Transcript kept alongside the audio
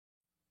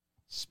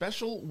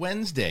Special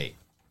Wednesday,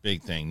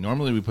 big thing.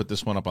 Normally we put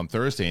this one up on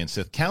Thursday, and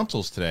Sith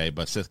Council's today,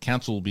 but Sith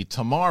Council will be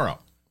tomorrow.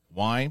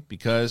 Why?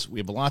 Because we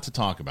have a lot to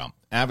talk about.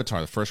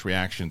 Avatar, the first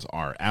reactions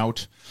are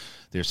out.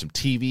 There's some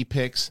TV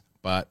picks,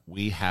 but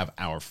we have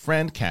our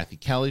friend Cathy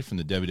Kelley from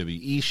the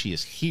WWE. She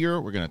is here.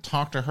 We're going to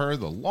talk to her,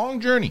 the long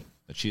journey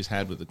that she's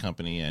had with the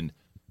company, and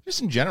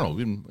just in general,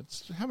 we've been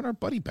having our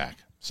buddy back.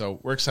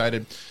 So we're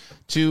excited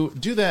to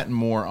do that and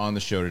more on the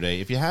show today.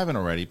 If you haven't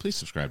already, please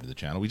subscribe to the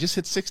channel. We just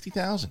hit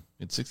 60,000.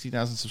 It's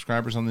 60,000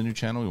 subscribers on the new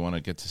channel. We want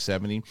to get to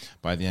 70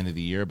 by the end of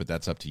the year, but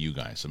that's up to you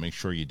guys. So make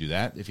sure you do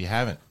that. If you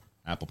haven't,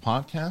 Apple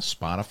Podcasts,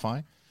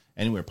 Spotify,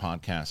 anywhere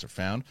podcasts are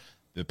found.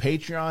 The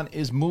Patreon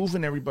is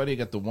moving, everybody.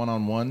 Got the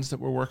one-on-ones that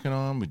we're working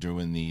on. We're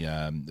doing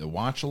the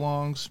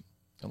watch-alongs.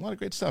 A lot of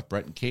great stuff.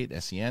 Brett and Kate,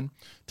 SEN.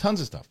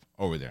 Tons of stuff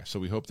over there. So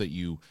we hope that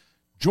you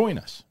join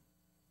us.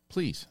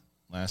 Please.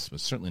 Last but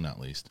certainly not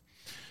least,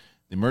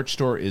 the merch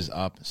store is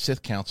up.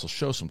 Sith Council,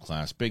 show some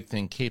class. Big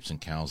thing, capes and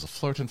cowls. The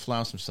flirt and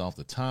flouse himself,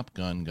 the Top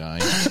Gun guy.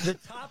 The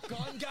Top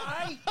Gun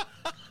guy?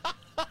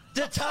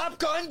 The Top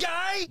Gun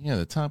guy? Yeah,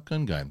 the Top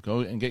Gun guy.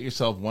 Go and get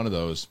yourself one of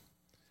those.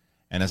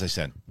 And as I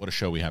said, what a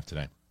show we have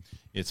today.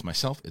 It's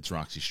myself. It's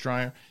Roxy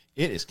Stryer.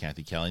 It is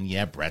Cathy Kelley. And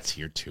yeah, Brett's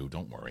here too.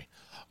 Don't worry.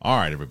 All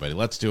right, everybody.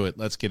 Let's do it.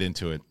 Let's get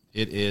into it.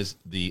 It is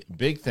the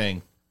big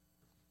thing.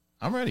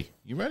 I'm ready.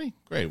 You ready?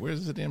 Great.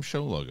 Where's the damn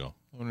show logo?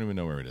 I don't even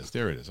know where it is.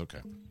 There it is. Okay.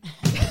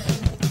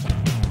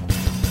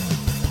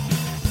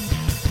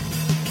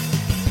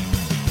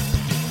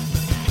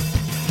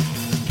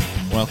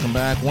 Welcome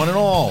back, one and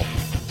all,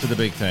 to the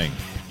big thing.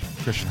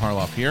 Christian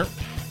Harloff here.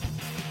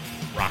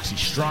 Roxy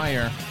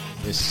Stryer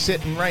is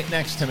sitting right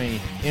next to me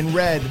in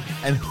red.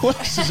 And who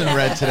else is in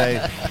red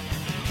today?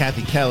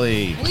 Cathy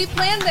Kelley. We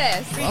planned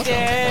this.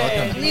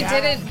 Welcome. We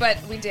didn't, but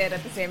we did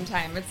at the same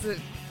time.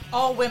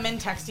 All women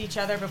text each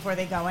other before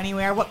they go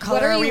anywhere. What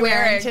color are we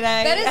wearing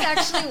today? That is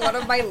actually one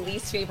of my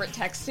least favorite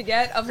texts to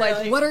get of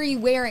Really? like, what are you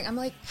wearing? I'm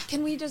like,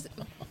 can we just,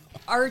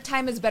 our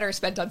time is better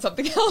spent on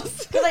something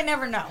else. Because I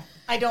never know.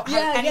 I don't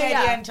have any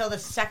idea until the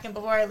second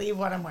before I leave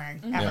what I'm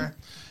wearing, ever. Yeah.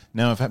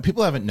 Now, if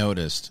people haven't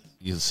noticed,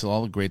 you see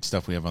all the great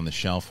stuff we have on the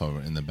shelf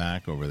over in the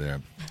back over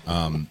there.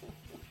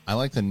 I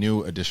like the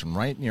new addition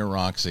right near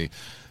Roxy.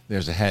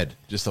 There's a head,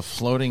 just a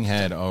floating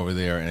head over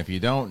there. And if you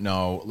don't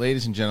know,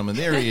 ladies and gentlemen,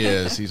 there he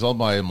is. He's all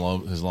by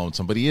his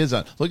lonesome, but he is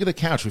on. Look at the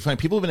couch. We find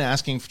people have been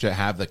asking to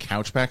have the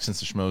couch back since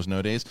the Schmoes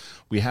No Days.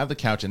 We have the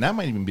couch, and that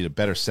might even be a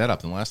better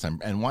setup than last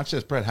time. And watch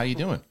this, Brett. How you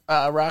doing?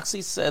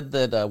 Roxy said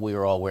that we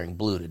were all wearing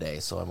blue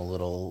today, so I'm a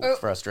little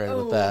frustrated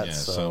with that. Yeah,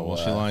 so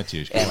she lied to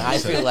you. And I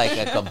feel like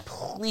a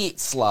complete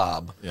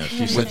slob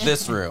with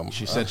this room.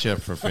 She set you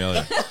up for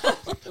failure.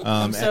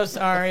 I'm so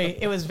sorry.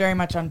 It was very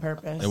much on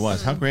purpose. It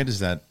was. How great is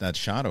that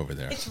shot over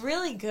there? It's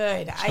really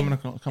good. It's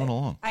coming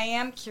along. I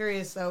am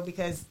curious, though,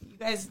 because you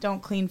guys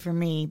don't clean for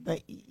me,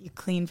 but you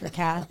clean for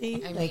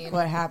Cathy.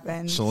 What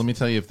happened? So let me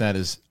tell you if that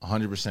is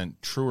 100%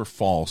 true or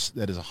false.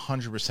 That is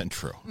 100%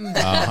 true.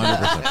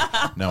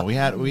 100%. No,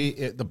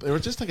 there were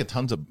just like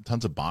tons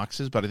of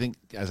boxes, but I think,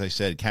 as I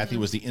said, Cathy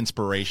was the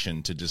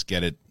inspiration to just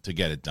get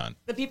it done.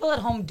 The people at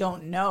home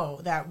don't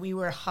know that we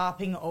were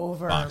hopping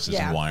over boxes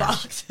and wires.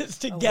 Boxes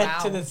to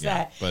get to the set.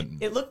 Yeah, but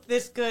it looked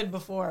this good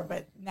before,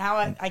 but now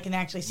I can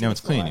actually see. Now it's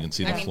clean. You can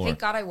see the floor. Thank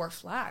God I wore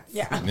flats.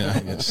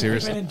 Yeah,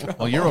 seriously.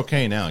 Well, you're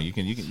okay now. You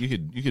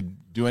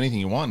could do anything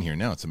you want in here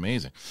now. It's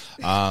amazing.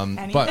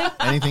 But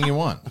anything you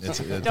want.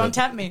 Don't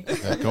tempt me.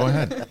 Go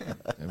ahead.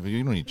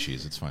 You don't need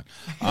cheese. It's fine.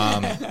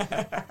 All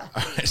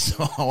right,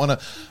 so I want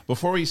to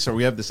before we start,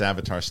 we have this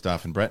Avatar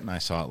stuff, and Brett and I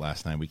saw it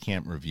last night. We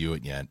can't review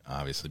it yet,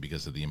 obviously,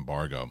 because of the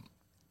embargo.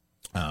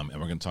 And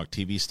we're going to talk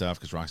TV stuff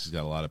because Roxy's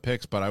got a lot of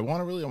picks. But I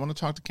want to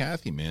talk to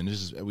Cathy, man.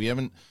 We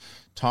haven't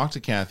talked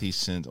to Cathy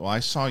since. Well, I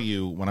saw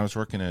you when I was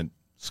working at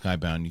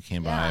Skybound. You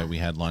came by. We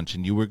had lunch,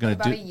 and you were going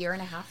to do about a year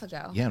and a half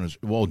ago. Yeah. It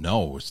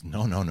was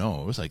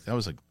no. It was like that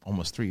was like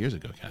almost 3 years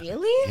ago, Cathy.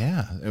 Really?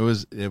 Yeah. It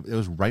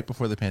was right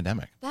before the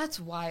pandemic. That's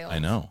wild. I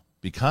know,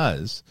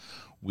 because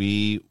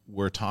we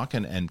were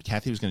talking, and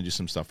Cathy was going to do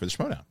some stuff for the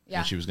Schmoedown. Yeah.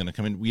 And she was going to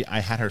come in.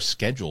 I had her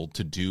scheduled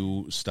to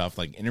do stuff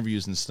like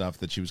interviews and stuff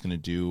that she was going to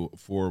do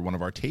for one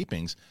of our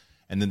tapings,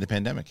 and then the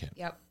pandemic hit.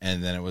 Yep.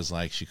 And then it was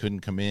like she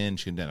couldn't come in.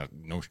 She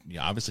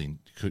obviously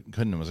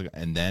couldn't. It was like,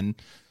 and then,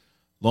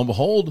 lo and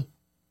behold,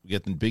 we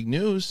get the big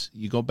news.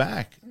 You go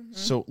back. Mm-hmm.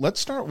 So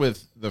let's start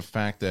with the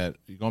fact that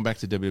you're going back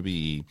to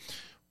WWE.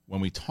 When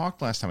we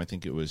talked last time, I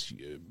think it was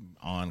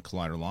on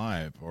Collider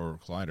Live or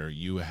Collider,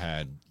 you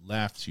had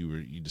left.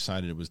 You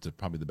decided it was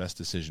probably the best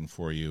decision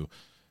for you.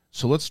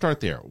 So let's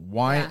start there.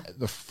 Why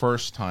the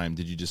first time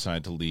did you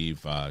decide to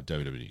leave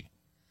WWE?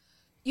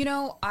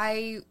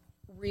 I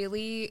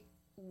really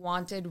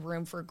wanted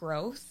room for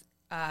growth,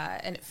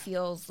 and it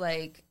feels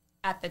like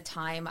at the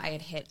time I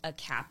had hit a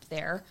cap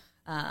there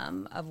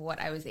of what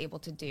I was able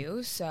to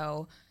do.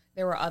 So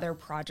there were other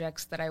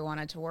projects that I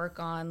wanted to work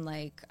on,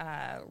 like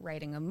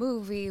writing a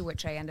movie,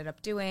 which I ended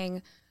up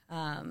doing,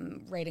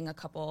 writing a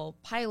couple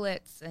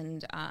pilots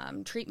and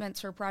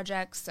treatments for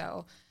projects.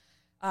 So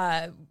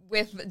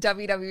with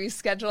WWE's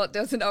schedule, it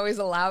doesn't always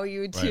allow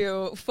you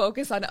to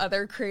focus on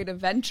other creative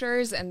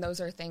ventures. And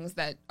those are things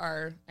that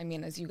are, I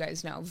mean, as you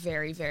guys know,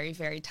 very, very,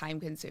 very time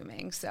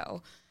consuming.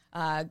 So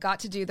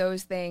got to do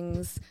those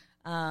things.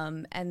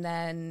 And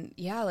then,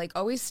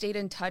 always stayed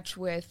in touch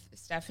with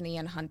Stephanie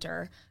and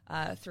Hunter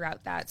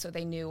throughout that. So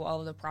they knew all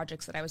of the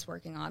projects that I was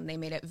working on. They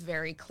made it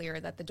very clear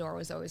that the door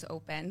was always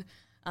open.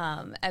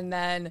 And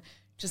then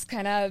just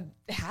kind of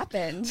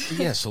happened.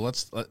 Yeah, so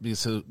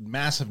so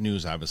massive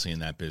news, obviously, in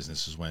that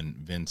business is when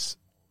Vince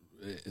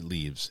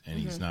leaves and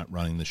he's not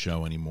running the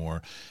show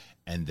anymore.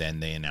 And then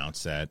they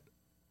announce that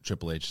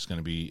Triple H is going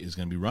to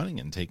be running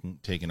and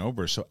taking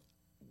over. So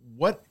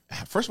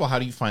first of all, how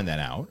do you find that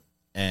out?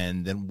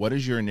 And then what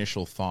is your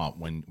initial thought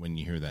when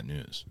you hear that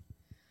news?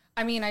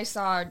 I mean, I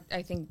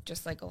think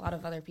just like a lot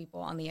of other people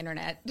on the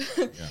internet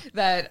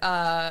that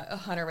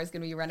Hunter was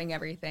going to be running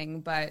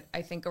everything. But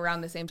I think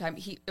around the same time,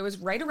 it was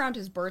right around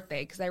his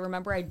birthday, because I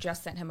remember I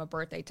just sent him a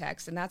birthday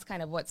text, and that's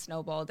kind of what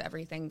snowballed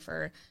everything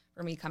for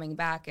me coming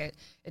back. It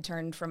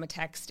turned from a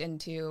text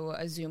into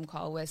a Zoom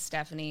call with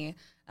Stephanie,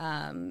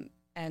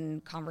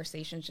 and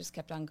conversations just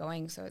kept on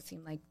going. So it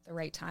seemed like the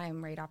right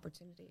time, right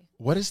opportunity.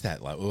 What is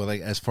that like? Well,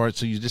 like, as far as,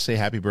 so you just say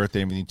happy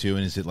birthday and everything too,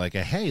 and is it like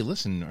a, hey,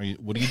 listen,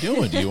 what are you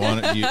doing? Do you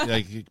want to,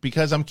 like,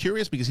 because I'm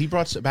curious, because he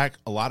brought back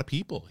a lot of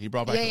people. He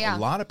brought back a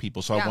lot of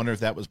people. So I wonder if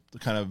that was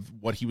kind of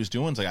what he was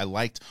doing. It's like, I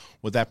liked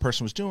what that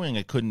person was doing.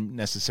 I couldn't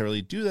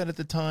necessarily do that at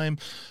the time,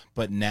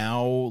 but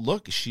now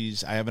look,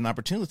 I have an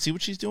opportunity. Let's see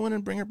what she's doing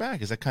and bring her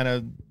back. Is that kind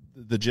of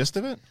the gist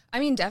of it? I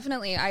mean,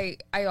 definitely.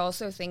 I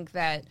also think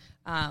that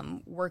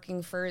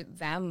working for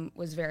them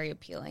was very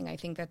appealing. I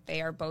think that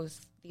they are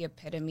both the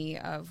epitome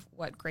of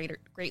what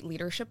great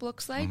leadership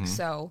looks like. Mm-hmm.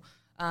 So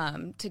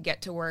to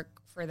get to work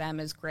for them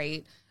is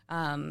great.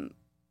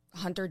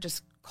 Hunter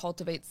just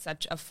cultivates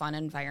such a fun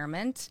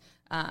environment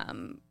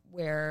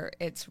where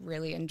it's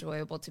really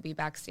enjoyable to be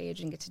backstage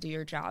and get to do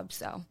your job.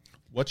 So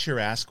what's your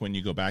ask when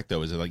you go back,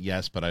 though? Is it like,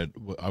 yes, but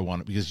I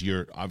want it, because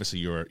you're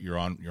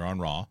on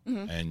Raw,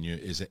 mm-hmm. and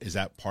is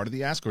that part of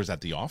the ask, or is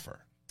that the offer?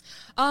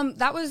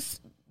 That was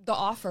the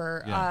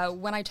offer. Yeah.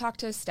 When I talked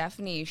to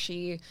Stephanie,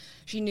 she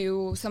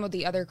knew some of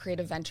the other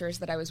creative ventures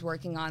that I was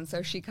working on.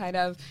 So she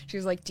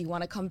was like, do you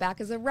want to come back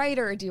as a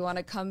writer? Do you want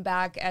to come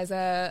back as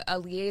a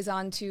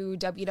liaison to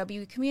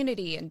WWE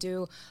community and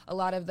do a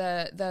lot of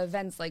the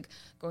events, like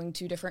going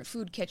to different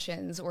food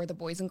kitchens or the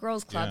Boys and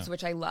Girls Clubs,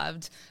 which I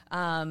loved.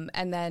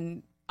 And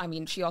then, I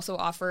mean, she also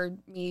offered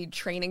me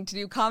training to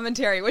do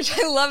commentary, which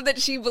I love that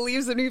she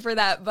believes in me for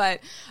that. But,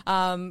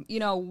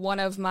 one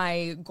of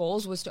my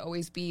goals was to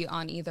always be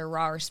on either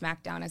Raw or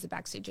SmackDown as a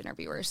backstage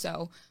interviewer.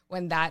 So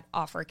when that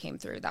offer came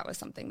through, that was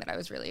something that I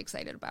was really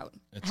excited about.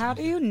 How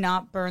do you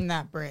not burn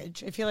that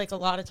bridge? I feel like a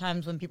lot of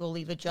times when people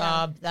leave a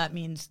job, that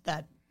means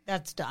that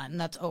that's done,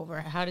 that's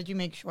over. How did you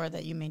make sure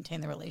that you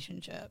maintain the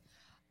relationship?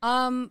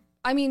 I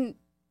mean,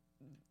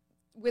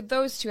 with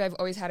those two, I've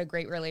always had a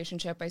great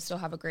relationship. I still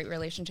have a great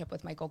relationship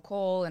with Michael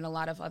Cole and a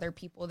lot of other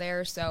people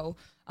there. So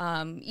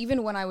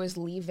even when I was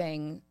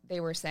leaving,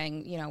 they were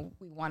saying,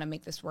 we want to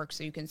make this work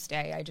so you can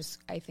stay.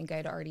 I think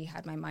I'd already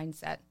had my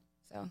mindset.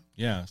 So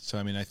yeah. So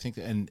I mean, I think,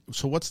 and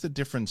so what's the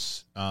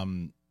difference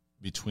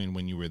between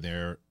when you were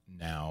there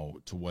now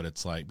to what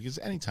it's like? Because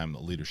anytime the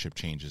leadership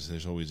changes,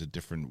 there's always a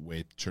different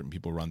way certain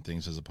people run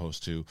things as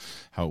opposed to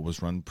how it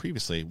was run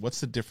previously. What's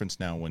the difference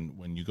now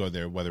when you go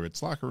there, whether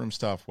it's locker room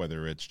stuff,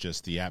 whether it's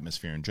just the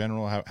atmosphere in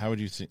general? How would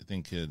you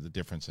think the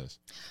difference is?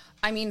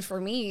 I mean, for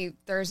me,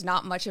 there's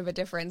not much of a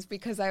difference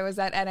because I was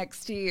at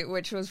NXT,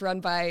 which was run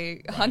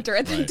by Hunter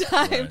at the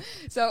time. Right.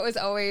 So it was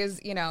always,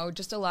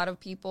 just a lot of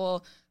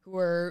people who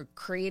are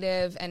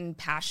creative and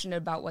passionate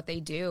about what they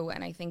do.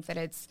 And I think that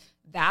it's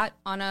that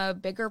on a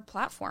bigger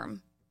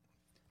platform.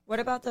 What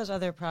about those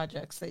other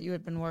projects that you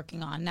had been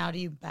working on? Now, do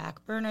you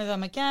back burner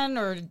them again,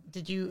 or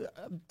did you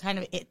kind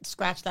of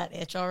scratch that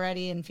itch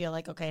already and feel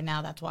like, okay,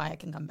 now that's why I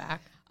can come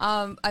back?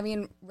 I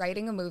mean,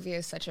 writing a movie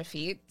is such a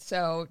feat.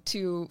 So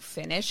to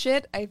finish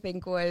it, I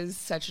think was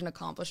such an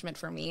accomplishment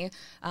for me.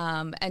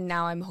 And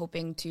now I'm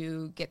hoping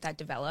to get that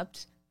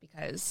developed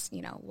because,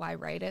 why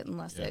write it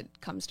unless it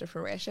comes to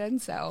fruition?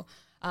 So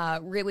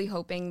really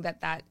hoping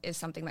that is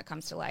something that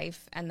comes to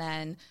life. And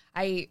then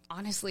I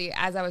honestly,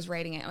 as I was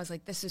writing it, I was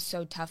like, this is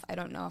so tough. I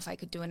don't know if I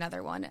could do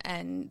another one.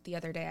 And the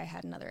other day I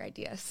had another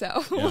idea.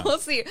 So we'll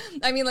see.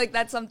 I mean, like,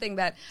 that's something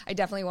that I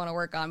definitely want to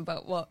work on,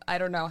 but I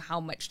don't know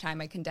how much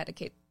time I can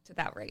dedicate to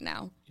that right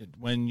now.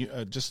 When you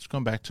just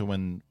going back to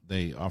when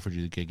they offered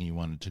you the gig and you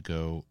wanted to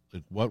go,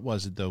 like, what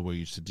was it though, where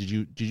you said, did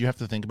you have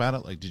to think about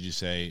it? Like, did you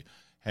say,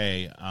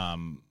 hey,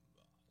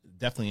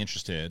 definitely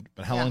interested,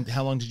 but how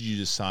long did you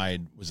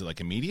decide? Was it like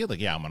immediate?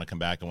 Like, yeah, I'm going to come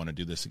back. I want to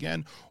do this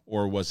again.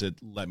 Or was it,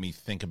 let me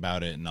think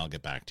about it and I'll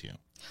get back to you?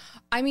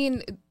 I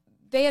mean,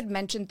 they had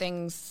mentioned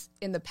things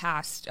in the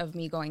past of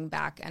me going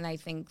back. And I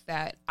think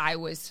that I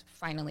was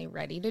finally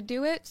ready to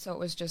do it. So it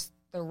was just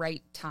the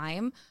right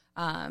time,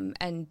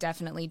 and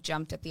definitely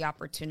jumped at the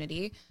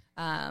opportunity.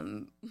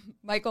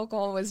 Michael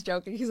Cole was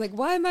joking. He's like,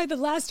 "Why am I the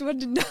last one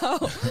to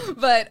know?"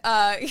 But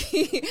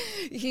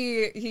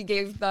he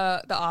gave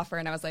the offer,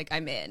 and I was like,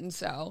 "I'm in."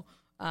 So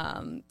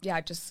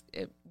yeah,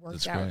 it worked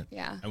That's out. great.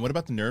 Yeah. And what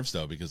about the nerves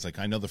though? Because like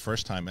I know the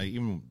first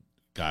time,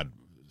 God,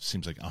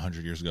 seems like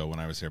 100 years ago when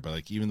I was there, but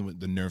like even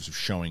the nerves of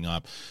showing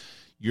up,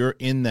 you're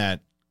in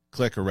that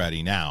click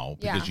already now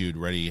because you'd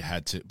already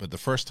had to. But the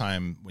first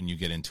time when you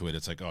get into it,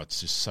 it's like, oh,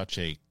 it's just such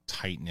a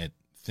tight knit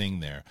thing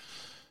there.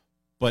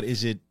 But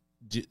is it?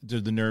 Do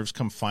the nerves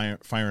come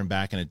firing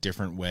back in a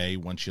different way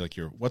once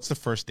what's the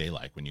first day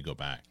like when you go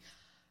back?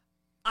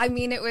 I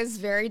mean, it was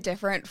very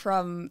different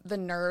from the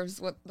nerves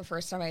the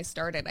first time I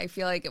started. I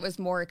feel like it was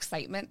more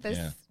excitement this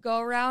go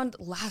around.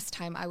 Last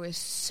time I was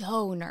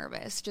so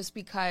nervous just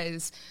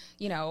because,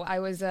 I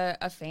was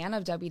a fan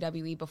of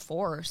WWE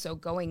before. So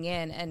going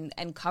in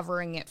and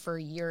covering it for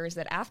years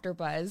at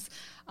AfterBuzz,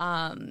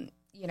 I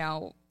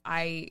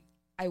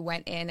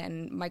went in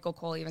and Michael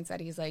Cole even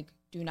said, he's like,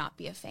 do not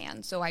be a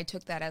fan. So I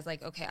took that as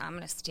like, okay, I'm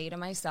going to stay to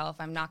myself.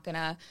 I'm not going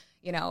to,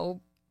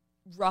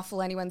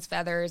 ruffle anyone's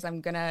feathers. I'm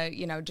going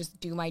to, just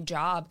do my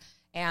job.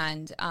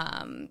 And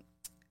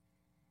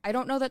I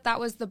don't know that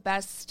was the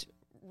best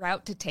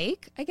route to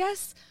take, I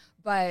guess.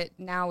 But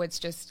now it's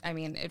just,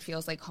 it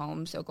feels like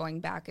home. So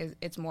going back,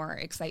 it's more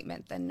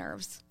excitement than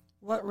nerves.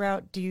 What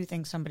route do you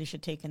think somebody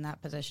should take in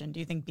that position? Do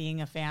you think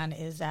being a fan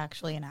is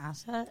actually an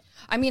asset?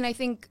 I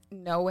think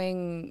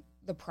knowing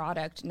the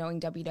product, knowing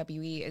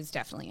WWE is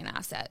definitely an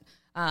asset.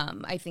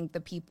 I think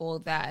the people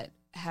that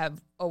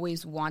have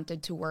always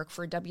wanted to work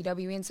for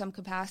WWE in some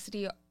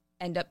capacity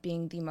end up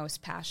being the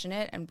most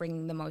passionate and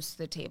bringing the most to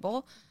the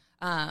table.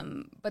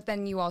 But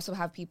then you also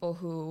have people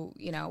who,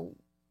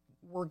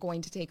 were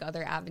going to take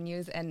other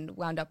avenues and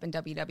wound up in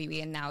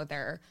WWE and now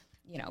they're,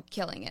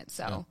 killing it.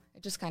 So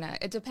it just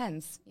it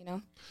depends,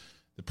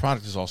 The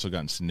product has also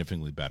gotten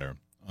significantly better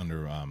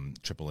under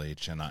Triple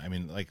H, and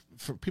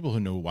for people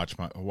who watch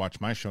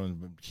my show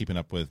and been keeping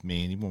up with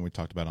me, and even when we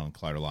talked about it on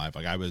Collider Live,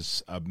 like I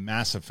was a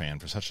massive fan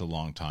for such a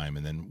long time,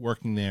 and then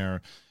working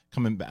there,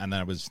 coming back, and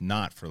I was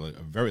not for like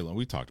a very long.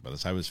 We talked about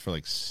this. I was for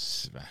like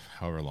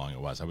however long it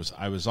was.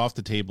 I was off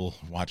the table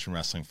watching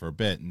wrestling for a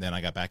bit, and then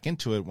I got back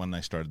into it when I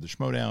started the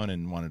Schmodown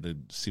and wanted to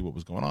see what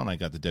was going on. I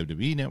got the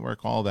WWE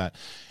Network, all that,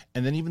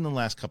 and then even the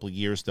last couple of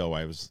years, though,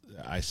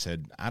 I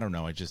said I don't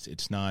know.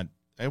 It's not.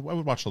 I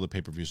would watch all the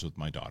pay-per-views with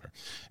my daughter,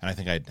 and I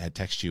think I had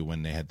texted you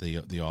when they had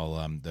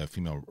the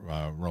female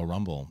Royal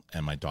Rumble,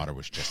 and my daughter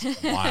was just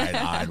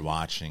wide-eyed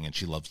watching, and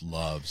she loves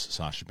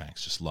Sasha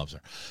Banks, just loves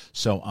her.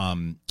 So,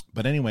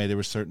 but anyway, there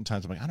were certain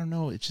times I'm like, I don't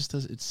know, it just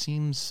does. It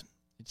seems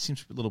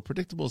a little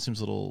predictable. It seems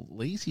a little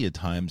lazy at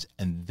times,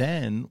 and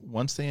then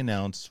once they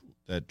announced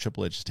that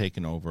Triple H has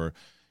taken over,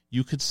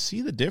 you could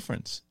see the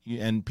difference,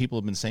 and people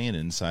have been saying it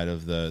inside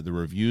of the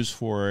reviews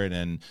for it.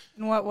 And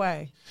in what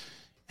way?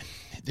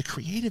 The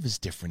creative is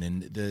different,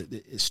 and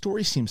the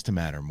story seems to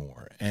matter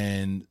more,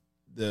 and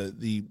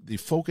the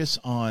focus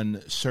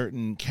on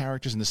certain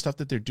characters and the stuff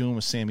that they're doing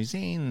with Sami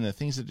Zayn and the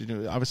things that they're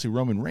doing, obviously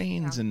Roman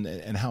Reigns,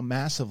 and how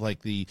massive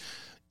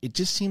it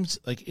just seems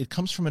like it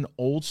comes from an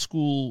old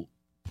school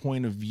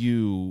point of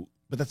view,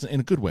 but that's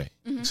in a good way.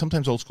 Mm-hmm.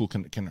 Sometimes old school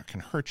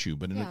can hurt you,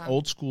 but in an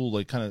old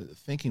school kind of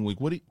thinking,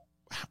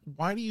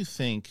 why do you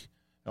think?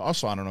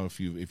 Also, I don't know if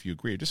you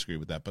agree or disagree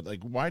with that, but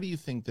why do you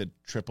think that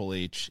Triple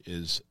H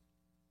is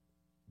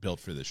built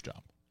for this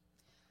job?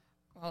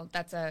 Well,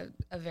 that's a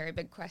very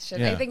big question.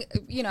 Yeah. I think,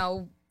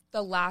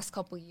 the last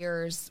couple of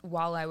years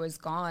while I was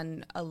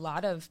gone, a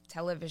lot of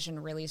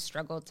television really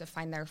struggled to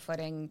find their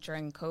footing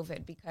during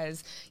COVID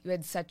because you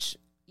had such,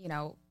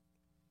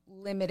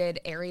 limited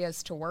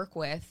areas to work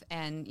with.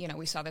 And,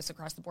 we saw this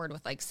across the board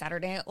with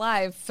Saturday Night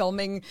Live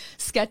filming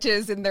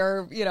sketches in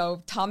their,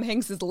 Tom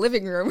Hanks's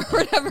living room or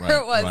whatever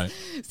it was.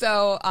 Right.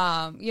 So,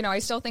 I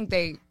still think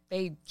they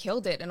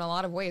killed it in a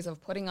lot of ways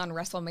of putting on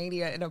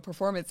WrestleMania in a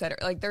performance center.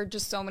 There are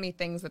just so many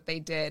things that they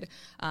did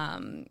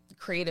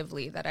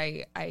creatively that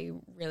I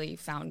really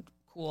found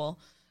cool.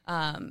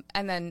 And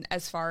then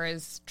as far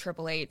as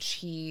Triple H,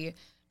 he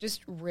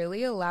just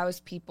really allows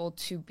people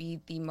to be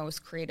the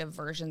most creative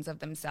versions of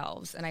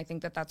themselves. And I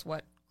think that that's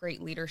what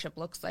great leadership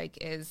looks like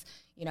is,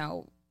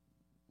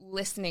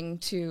 listening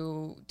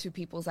to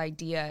people's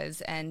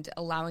ideas and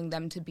allowing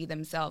them to be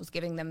themselves,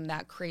 giving them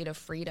that creative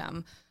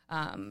freedom.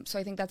 So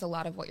I think that's a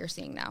lot of what you're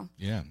seeing now.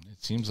 Yeah,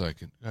 it seems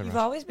like it. You've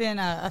always been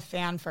a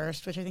fan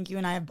first, which I think you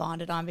and I have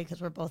bonded on because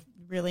we're both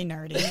really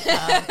nerdy,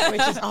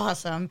 which is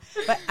awesome.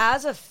 But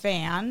as a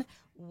fan,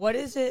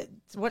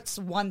 what's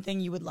one thing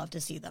you would love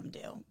to see them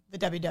do, the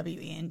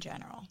WWE in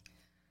general?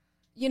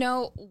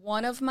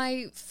 One of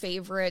my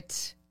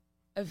favorite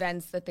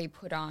events that they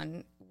put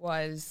on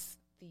was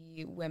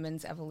the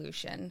Women's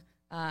Evolution.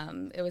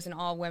 It was an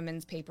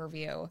all-women's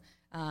pay-per-view,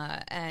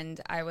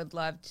 and I would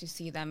love to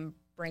see them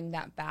bring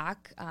that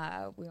back.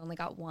 We only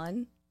got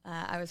one.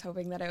 I was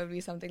hoping that it would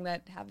be something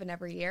that happened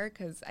every year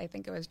because I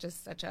think it was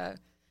just such a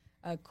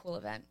cool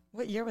event.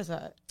 What year was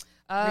that?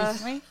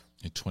 Recently?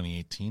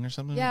 2018 or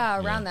something?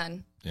 Yeah, around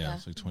then. Yeah.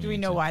 It's 2018. Do we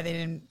know why they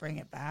didn't bring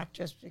it back?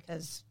 Just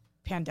because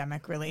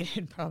pandemic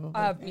related,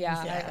 probably.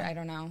 I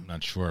don't know. I'm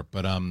not sure,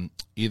 but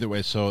either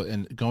way. So,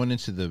 and going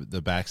into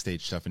the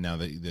backstage stuff, and now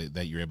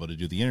that you're able to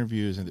do the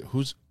interviews, and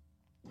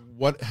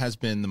what has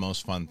been the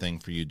most fun thing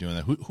for you doing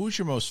that? Who's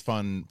your most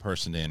fun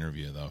person to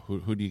interview, though?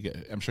 Who do you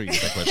get? I'm sure you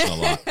get that question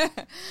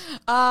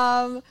a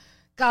lot.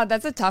 God,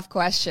 that's a tough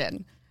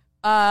question.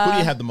 Who do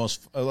you have the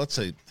most? Let's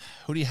say,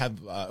 who do you have?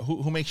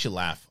 Who makes you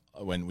laugh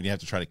when you have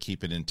to try to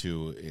keep it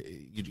into?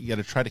 You got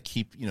to try to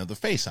keep the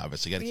face.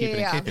 Obviously, you got to keep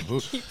it.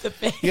 Keep the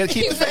face. You got to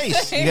keep the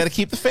face. You got to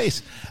keep the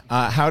face.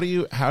 How do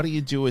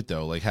you do it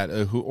though? Like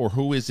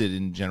who is it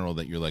in general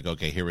that you're like,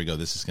 okay, here we go.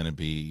 This is going to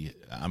be.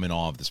 I'm in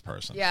awe of this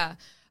person. Yeah.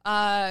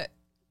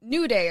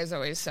 New Day is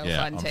always so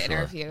fun to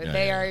interview.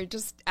 They are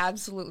just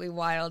absolutely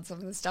wild. Some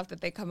of the stuff that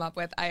they come up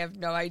with, I have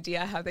no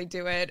idea how they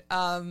do it.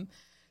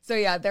 So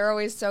yeah, they're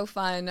always so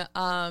fun.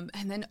 And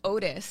then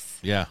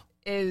Otis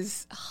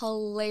is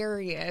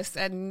hilarious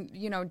and,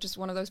 just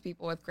one of those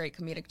people with great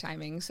comedic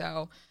timing.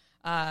 So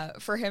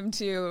for him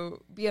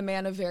to be a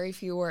man of very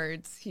few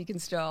words, he can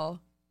still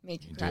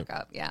make you crack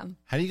up. Yeah.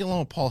 How do you get along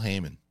with Paul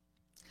Heyman?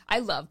 I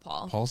love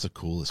Paul. Paul's the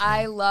coolest, man.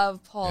 I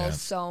love Paul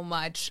so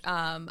much.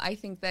 I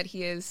think that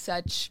he is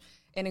such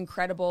an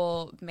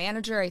incredible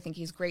manager. I think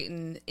he's great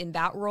in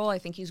that role. I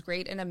think he's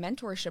great in a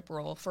mentorship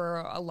role for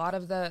a lot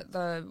of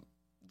the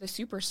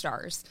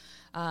superstars.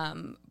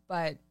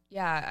 But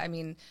yeah, I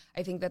mean,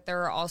 I think that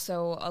there are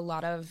also a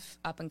lot of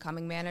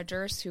up-and-coming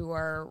managers who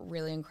are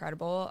really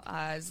incredible.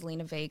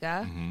 Zelina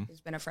Vega,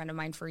 who's been a friend of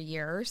mine for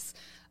years.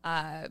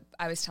 I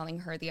was telling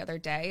her the other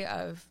day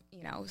of,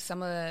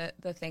 some of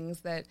the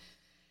things that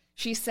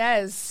she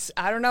says.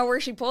 I don't know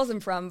where she pulls them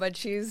from, but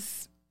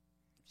she's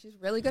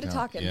really good at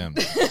talking. Yeah.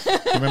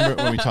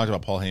 Remember when we talked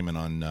about Paul Heyman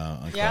on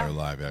Collider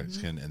Live,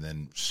 and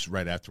then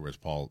right afterwards,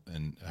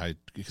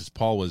 because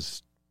Paul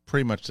was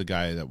pretty much the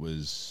guy that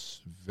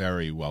was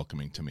very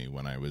welcoming to me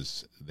when I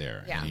was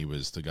there, and he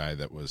was the guy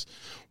that was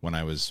when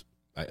I was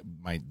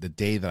the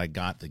day that I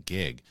got the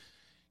gig.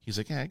 He's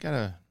like,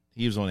 yeah,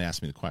 He was only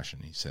asking me the question.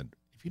 He said,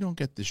 if you don't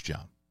get this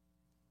job,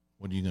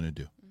 what are you going to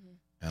do?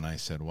 And I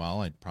said,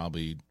 well, I'd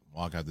probably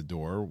walk out the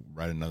door,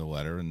 write another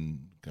letter in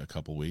a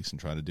couple of weeks, and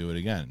try to do it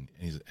again.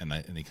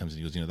 And he comes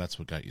and he goes, that's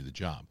what got you the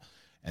job.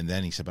 And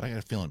then he said, but I got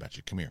a feeling about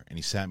you. Come here. And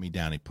he sat me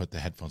down. He put the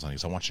headphones on. He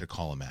goes, I want you to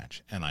call a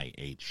match. And I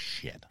ate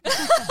shit.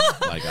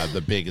 Like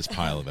the biggest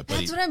pile of it. But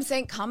that's what I'm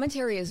saying.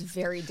 Commentary is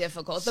very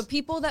difficult. The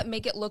people that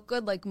make it look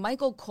good, like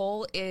Michael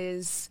Cole,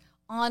 is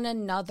on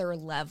another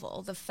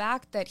level. The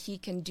fact that he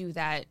can do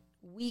that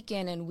week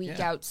in and week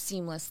out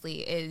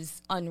seamlessly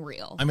is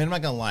unreal. I mean, I'm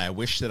not going to lie. I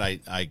wish that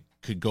I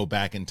could go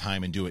back in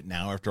time and do it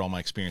now after all my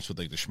experience with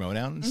like the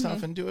Schmodown and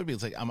stuff and do it.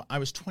 Because like I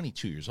was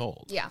 22 years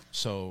old. Yeah.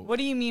 So what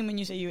do you mean when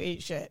you say you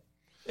ate shit?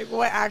 Like,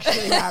 what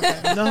actually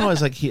happened? No,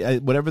 it's like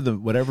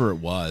whatever it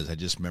was. I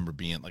just remember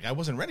being like I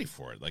wasn't ready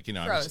for it. Like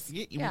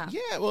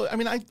well, I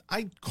mean,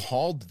 I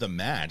called the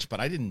match, but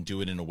I didn't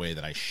do it in a way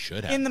that I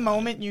should have. In the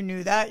moment you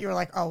knew that, you were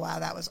like, oh wow,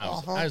 that was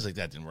awful. I was like,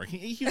 that didn't work.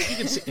 You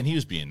could see, and he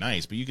was being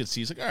nice, but you could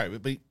see he's like, all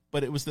right,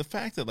 but it was the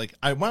fact that like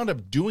I wound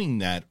up doing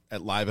that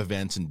at live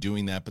events and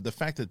doing that, but the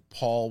fact that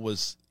Paul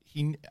was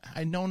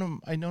I'd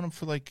known him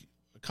for like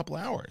a couple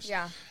hours.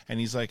 Yeah, and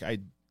he's like, I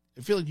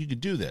feel like you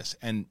could do this,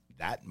 and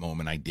that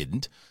moment I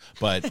didn't,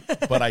 but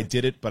I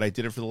did it. But I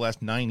did it for the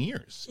last 9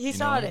 years. He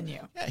saw it in you.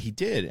 Yeah, he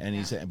did, and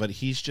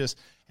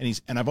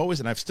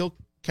I've still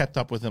kept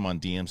up with him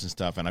on DMs and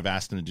stuff, and I've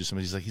asked him to do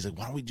something. He's like,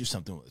 why don't we do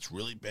something that's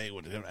really big?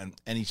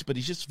 And he's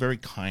just very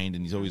kind,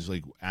 and he's always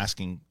like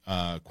asking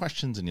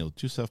questions, and he'll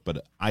do stuff.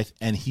 But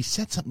he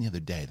said something the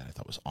other day that I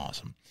thought was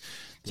awesome.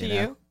 To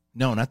you?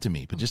 No, not to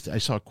me, but just I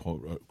saw a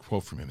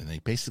quote from him, and he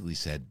basically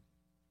said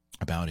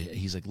about it.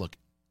 He's like, look.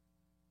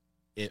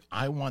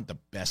 I want the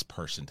best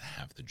person to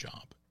have the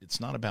job. It's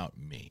not about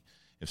me.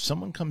 If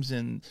someone comes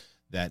in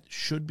that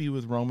should be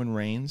with Roman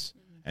Reigns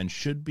and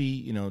should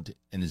be,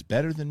 and is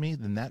better than me,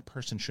 then that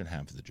person should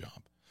have the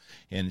job.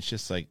 And it's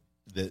just like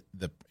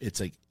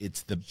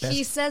it's the best.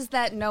 He says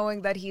that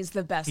knowing that he's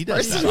the best. He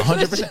does person. That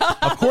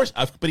 100%. Of course,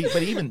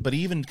 but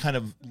even kind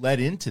of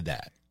led into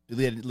that.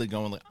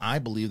 Going like, I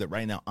believe that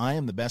right now I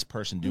am the best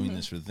person doing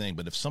this for the thing.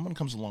 But if someone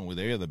comes along where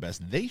they are the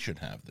best, they should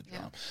have the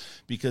job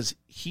because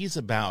he's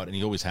about, and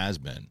he always has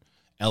been,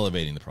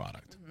 elevating the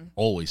product.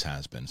 Always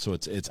has been. So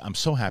it's. I'm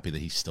so happy that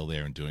he's still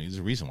there and doing it. There's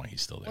a reason why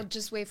he's still there. Well,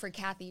 just wait for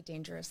Cathy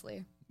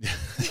dangerously.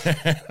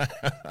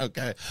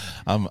 Okay,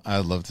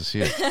 I'd love to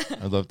see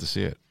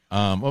it.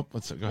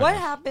 What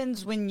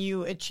happens when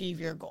you achieve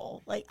your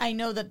goal? Like, I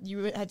know that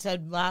you had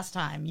said last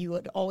time you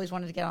would always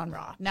wanted to get on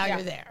Raw. Now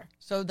you're there.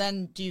 So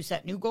then do you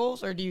set new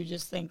goals or do you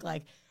just think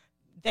like,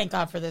 thank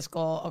God for this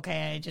goal.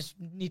 Okay, I just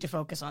need to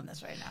focus on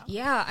this right now.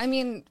 Yeah, I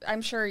mean,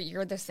 I'm sure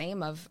you're the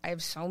same I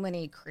have so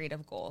many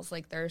creative goals.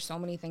 Like there are so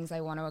many things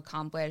I want to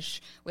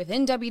accomplish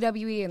within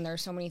WWE and there are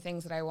so many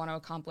things that I want to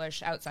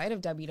accomplish outside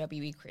of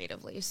WWE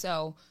creatively.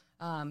 So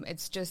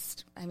it's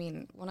just, I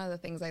mean, one of the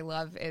things I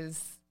love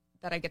is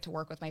that I get to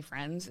work with my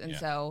friends. And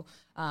so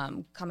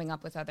coming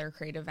up with other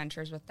creative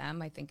ventures with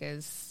them, I think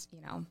is,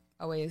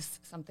 always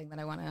something that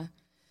I want to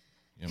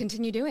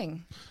continue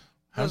doing.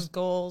 those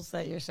goals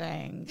that you're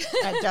saying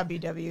at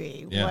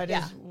WWE?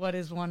 Yeah. What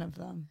is one of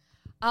them?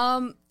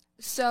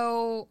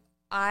 So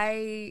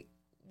I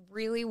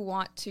really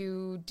want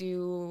to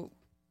do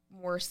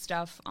more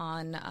stuff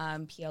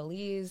on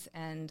PLEs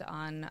and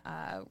on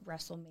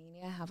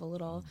WrestleMania. Have a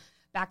little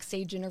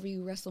backstage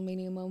interview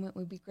WrestleMania moment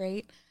would be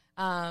great.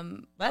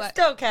 Let's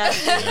go,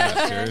 Cathy.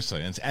 Yeah,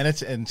 seriously, and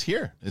it's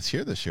here. It's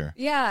here this year.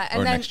 Yeah,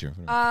 and or then next year.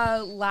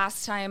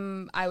 last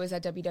time I was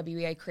at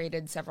WWE, I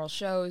created several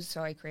shows.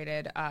 So I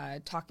created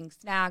Talking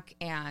Snack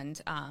and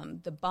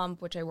The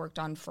Bump, which I worked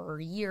on for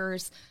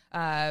years.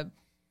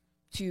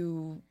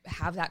 To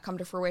have that come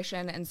to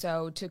fruition, and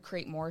so to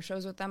create more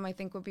shows with them, I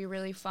think would be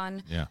really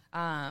fun. Yeah.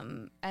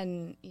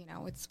 And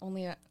it's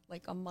only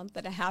like a month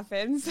and a half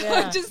in, so Yeah.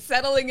 I'm just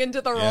settling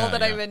into the role that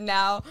yeah. I'm in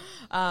now,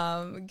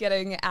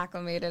 getting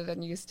acclimated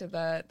and used to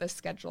the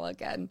schedule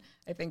again.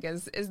 I think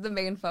is the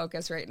main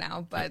focus right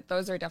now. But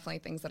those are definitely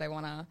things that I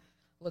want to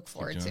look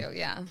forward to.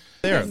 Yeah.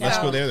 Let's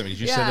go there then,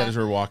 because you said Yeah. that as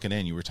we were walking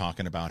in. You were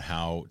talking about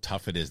how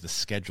tough it is, the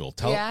schedule.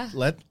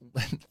 Let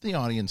the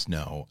audience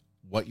know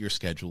what your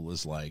schedule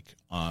is like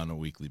on a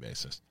weekly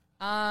basis.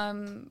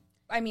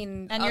 I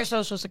mean, And your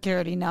social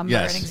security number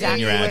Yes, and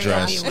exactly your where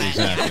address, you'll be.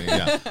 exactly.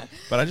 Yeah,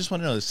 but I just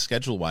want to know the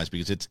schedule wise,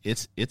 because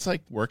it's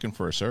like working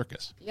for a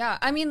circus. yeah,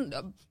 I mean,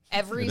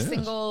 every It is.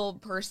 single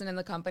person in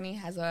the company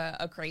has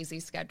a crazy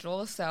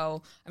schedule,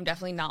 so I'm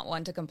definitely not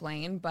one to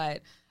complain.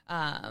 But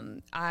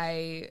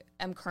I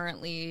am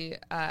currently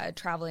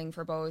traveling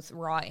for both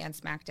Raw and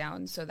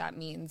SmackDown, so that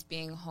means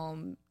being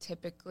home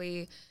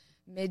typically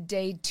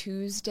midday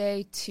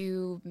Tuesday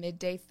to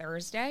midday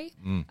Thursday.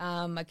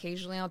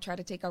 Occasionally I'll try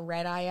to take a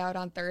red eye out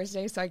on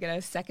Thursday so I get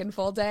a second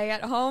full day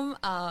at home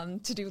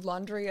to do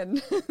laundry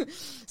and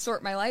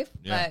sort my life.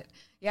 Yeah. But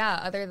yeah,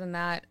 other than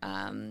that,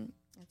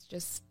 it's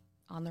just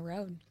on the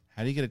road.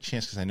 How do you get a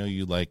chance? Because I know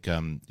you like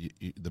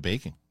the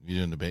baking.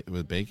 You're doing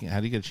with baking. How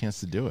do you get a chance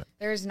to do it?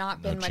 There's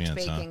not been No much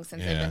chance, huh? baking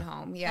since Yeah. I've been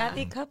home. Yeah.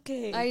 Cathy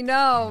Cupcake. I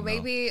know.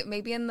 Maybe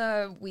in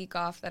the week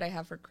off that I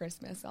have for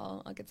Christmas,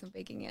 I'll get some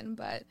baking in.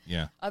 But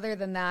Yeah. other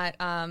than that,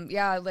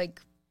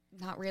 like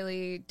not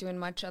really doing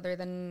much other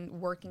than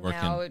working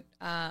out,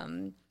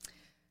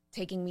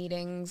 taking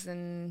meetings,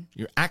 and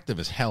You're active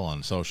as hell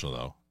on social,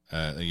 though.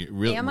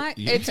 Really, am I?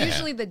 Yeah. It's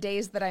usually the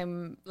days that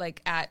I'm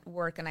like at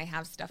work and I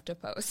have stuff to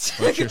post.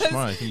 But you're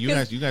smart. I think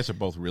you guys are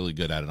both really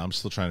good at it. I'm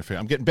still trying to figure.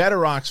 I'm getting better,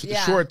 Rocks, with the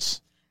Yeah.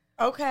 shorts.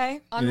 Okay.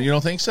 You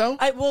don't think so?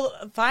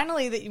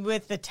 Finally,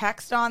 with the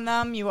text on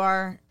them, you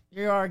are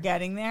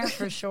getting there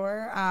for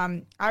sure.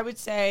 I would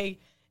say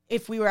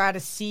if we were at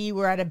a C,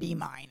 we're at a B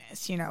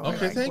minus. We're Okay,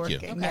 like thank you.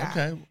 working. Yeah.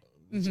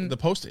 Okay. The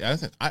posting.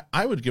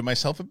 I would give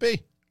myself a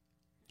B.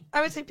 I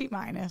would say B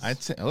minus.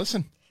 I'd say,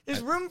 listen. There's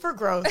room for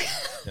growth.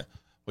 Yeah.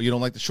 Well, you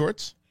don't like the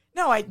shorts?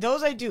 No,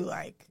 those I do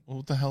like. Well,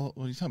 what the hell?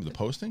 What are you talking about? The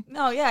posting?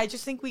 No, yeah, I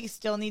just think we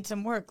still need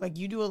some work. Like,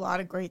 you do a lot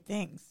of great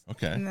things.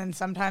 Okay. And then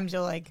sometimes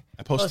you'll, I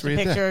post 3 a a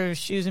day. picture of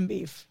shoes and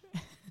beef.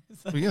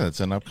 Well, yeah,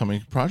 that's an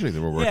upcoming project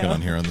that we're working Yeah.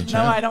 on here on the No,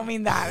 channel. I don't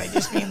mean that. I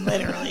just mean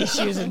literally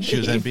shoes and beef.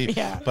 Shoes and beef.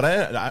 Yeah. But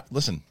I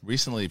listen,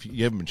 recently, if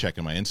you haven't been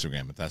checking my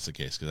Instagram, if that's the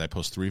case, because I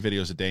post 3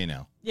 videos a day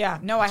now. Yeah,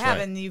 no, I That's right.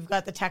 haven't. You've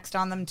got the text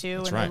on them, too,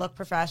 That's and right. they look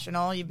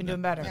professional. You've been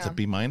doing better. That's a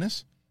B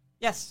minus?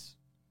 Yes.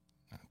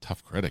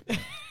 Tough critic.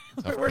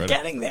 Tough We're critic.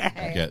 getting there.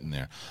 We're getting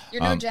there.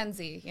 You're no Gen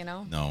Z, you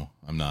know. No,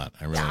 I'm not.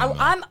 I really am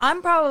not.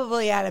 I'm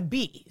probably at a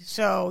B.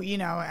 So,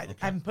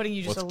 I'm putting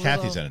you just a little.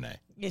 Kathy's at an A.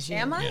 Yes, she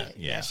Am is. I?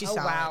 Yeah. She's Oh,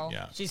 solid. wow.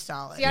 Yeah. She's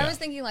solid. See, Yeah. I was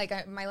thinking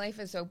like my life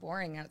is so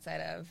boring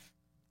outside of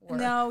work.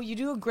 No, you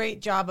do a great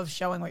job of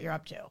showing what you're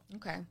up to.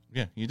 Okay.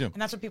 Yeah, you do.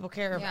 And that's what people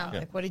care about. Yeah.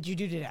 Like, what did you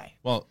do today?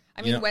 Well,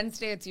 I mean,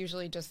 Wednesday it's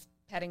usually just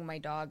petting my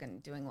dog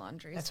and doing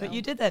laundry. That's so. what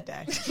you did that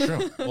day.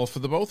 true. Well, for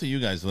the both of you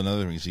guys,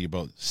 another thing is you're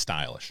both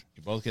stylish.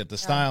 You both get the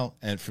style,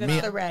 and for That's me,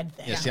 the red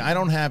thing. Yeah, see, I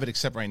don't have it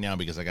except right now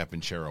because I got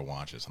Vincero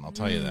watches, and I'll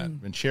tell you that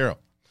Vincero.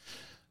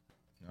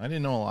 I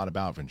didn't know a lot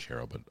about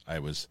Vincero, but I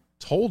was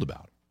told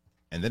about it,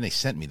 and then they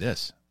sent me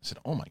this. I said,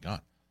 "Oh my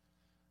god,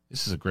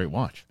 this is a great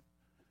watch."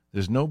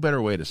 There's no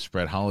better way to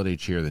spread holiday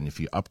cheer than if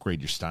you upgrade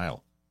your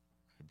style.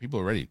 People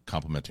are already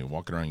complimenting,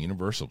 walking around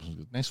Universal.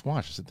 Nice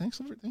watch. I said, thank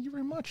you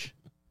very much.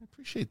 I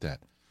appreciate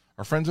that.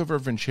 Our friends over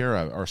at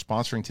Vincero are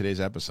sponsoring today's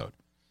episode.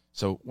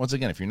 So once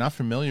again, if you're not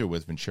familiar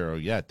with Vincero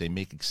yet, they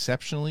make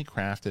exceptionally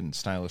crafted and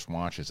stylish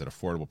watches at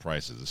affordable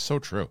prices. It's so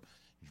true.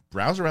 You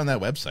browse around that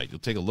website. You'll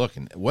take a look,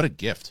 and what a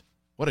gift.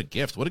 What a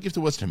gift. What a gift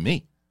it was to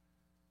me.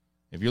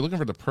 If you're looking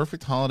for the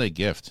perfect holiday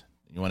gift,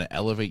 you want to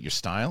elevate your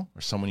style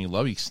or someone you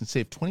love, you can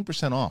save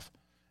 20% off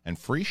and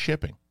free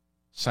shipping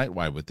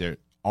site-wide with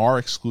our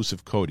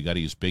exclusive code. You got to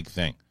use Big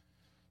Thing.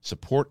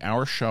 Support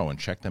our show and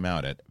check them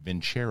out at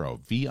Vincero,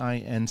 Vincero.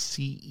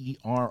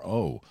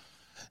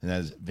 And that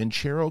is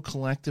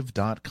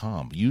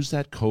VinceroCollective.com. Use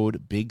that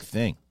code Big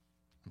Thing.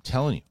 I'm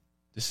telling you,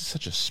 this is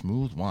such a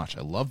smooth watch.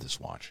 I love this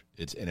watch.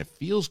 And it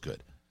feels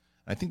good.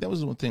 I think that was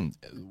the one thing.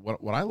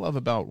 What I love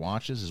about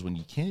watches is when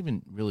you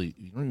don't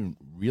even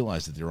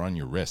realize that they're on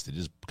your wrist. They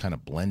just kind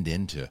of blend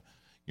into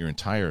your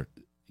entire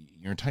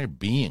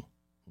being.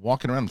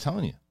 Walking around, I'm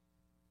telling you.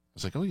 I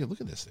was like, oh yeah,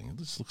 look at this thing.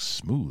 This looks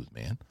smooth,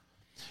 man.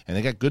 And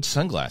they got good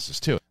sunglasses,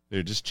 too.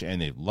 They're just,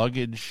 and they have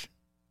luggage,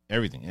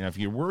 everything. And if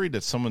you're worried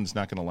that someone's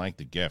not going to like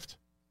the gift,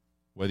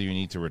 whether you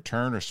need to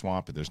return or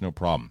swap it, there's no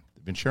problem.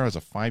 Vincero has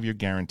a 5-year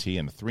guarantee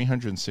and a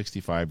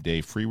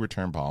 365-day free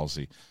return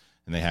policy,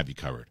 and they have you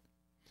covered.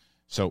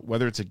 So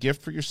whether it's a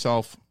gift for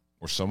yourself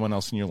or someone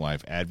else in your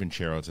life, add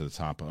Vincero to the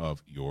top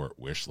of your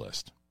wish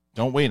list.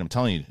 Don't wait. I'm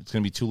telling you, it's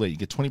going to be too late. You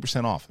get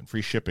 20% off and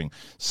free shipping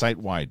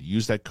site-wide.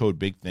 Use that code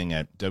BIGTHING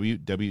at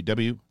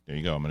www. There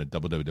you go. I'm going to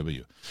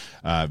www.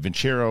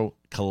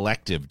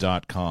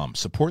 VinceroCollective.com.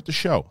 Support the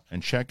show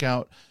and check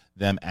out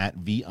them at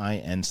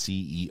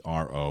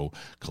VINCERO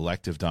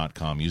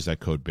Collective.com. Use that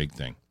code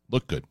BIGTHING.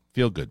 Look good,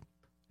 feel good,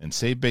 and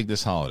save big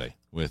this holiday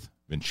with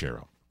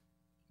Vincero.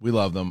 We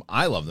love them.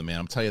 I love them, man.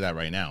 I'm telling you that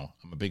right now.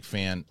 I'm a big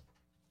fan.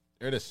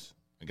 There it is.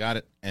 I got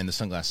it. And the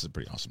sunglasses are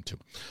pretty awesome, too.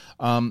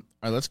 All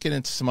right, let's get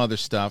into some other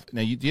stuff.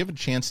 Now, do you have a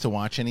chance to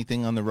watch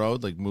anything on the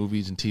road, like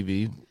movies and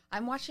TV?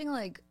 I'm watching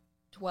like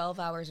 12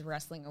 hours of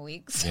wrestling a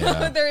week. So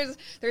Yeah.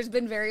 there's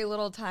been very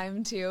little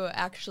time to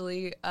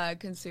actually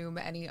consume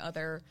any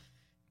other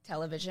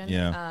television.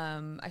 Yeah.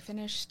 I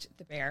finished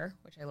The Bear,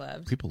 which I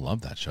loved. People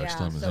love that show. Yeah,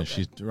 Still,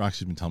 so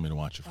Roxy's been telling me to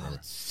watch it forever.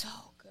 It's so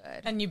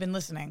good. And you've been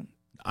listening.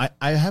 I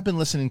have been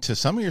listening to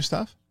some of your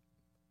stuff.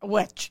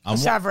 Which? I'm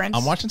Severance.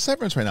 I'm watching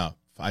Severance right now.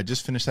 I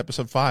just finished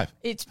episode 5.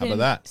 It's How been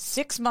about that?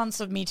 6 months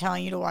of me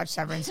telling you to watch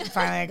Severance, and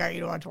finally I got you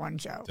to watch one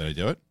show. Did I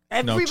do it?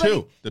 Everybody,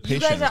 No, 2. The you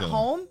patient. guys at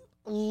home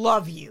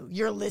love you.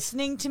 You're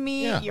listening to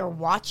me. Yeah. You're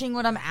watching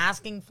what I'm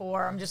asking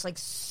for. I'm just like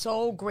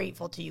so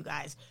grateful to you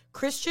guys.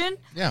 Christian,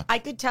 Yeah. I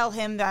could tell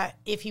him that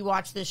if he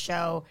watched this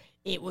show,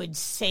 it would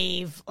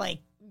save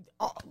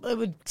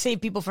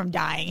people from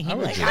dying. He'd be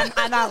would like, do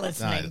I'm not Nah,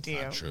 listening that's to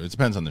you. not true. It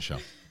depends on the show.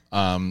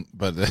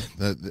 But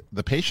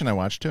the patient I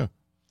watched too.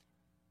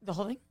 The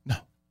whole thing? No,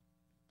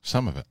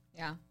 some of it.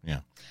 Yeah.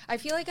 Yeah. I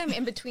feel like I'm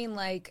in between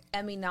like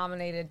Emmy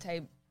nominated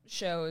type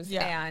shows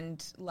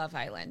and Love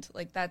Island.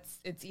 Like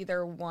it's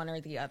either one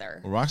or the other.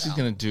 Well, Roxy's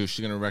she's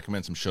gonna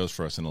recommend some shows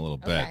for us in a little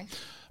bit. Okay.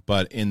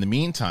 But in the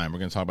meantime, we're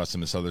gonna talk about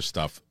some of this other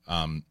stuff.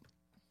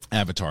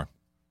 Avatar.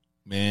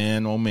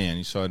 Man, oh man,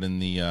 you saw it in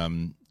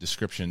the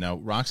description. Now,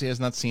 Roxy has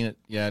not seen it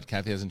yet.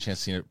 Cathy hasn't chance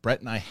to see it.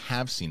 Brett and I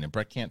have seen it.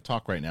 Brett can't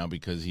talk right now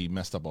because he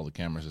messed up all the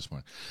cameras this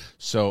morning.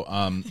 So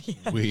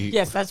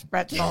Yes, that's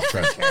Brett's fault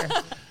for sure.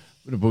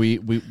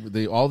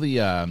 But all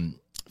the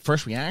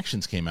first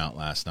reactions came out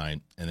last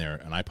night,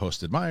 and I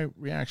posted my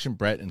reaction.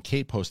 Brett and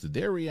Kate posted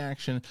their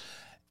reaction,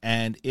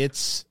 and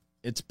it's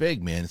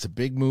big, man. It's a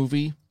big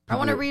movie. I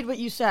want to read what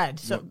you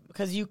said, so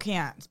because you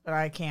can't, but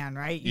I can,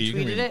 right? You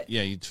tweeted it?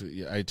 Yeah,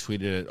 I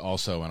tweeted it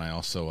also, and I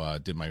also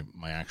did my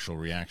actual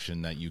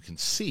reaction that you can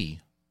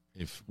see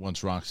if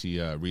once Roxy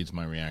reads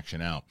my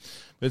reaction out.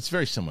 But it's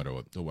very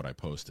similar to what I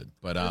posted.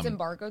 But It's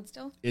embargoed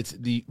still? It's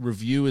the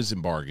review is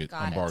embargoed.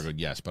 Got it.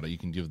 Yes, but you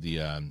can give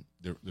the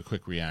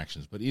quick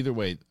reactions. But either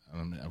way,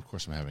 of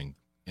course, I'm having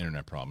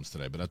internet problems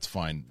today, but that's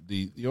fine.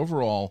 The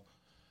overall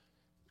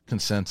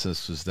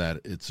consensus is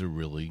that it's a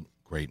really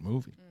great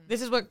movie.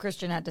 This is what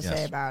Christian had to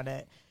say about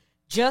it.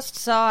 Just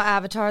saw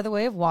Avatar: The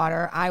Way of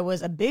Water. I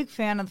was a big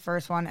fan of the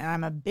first one, and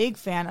I'm a big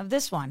fan of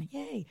this one.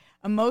 Yay.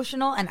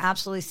 Emotional and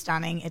absolutely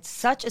stunning. It's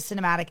such a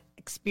cinematic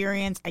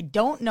experience. I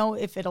don't know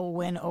if it'll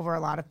win over a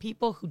lot of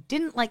people who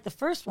didn't like the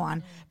first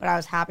one, but I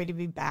was happy to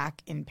be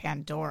back in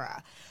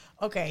Pandora.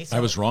 Okay, so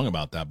I was wrong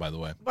about that, by the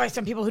way. by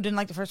some people who didn't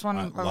like the first one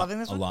are loving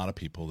this a one? lot of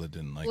people that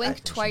didn't like Blink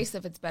the first twice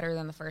if it's better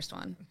than the first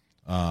one.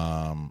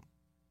 one.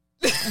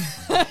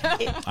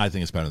 I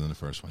think it's better than the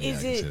first one. Is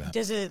I can see it? that.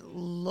 Does it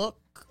look?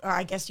 Or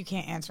I guess you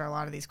can't answer a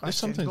lot of these There's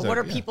some questions. things But what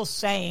that- are people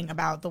saying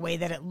about the way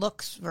that it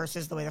looks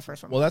versus the way the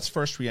first one? Well, that's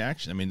first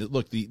reaction. I mean,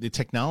 look, the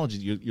technology,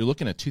 you're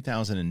looking at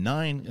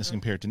 2009 as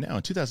compared to now.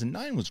 And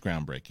 2009 was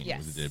groundbreaking, Yes.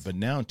 what it did. But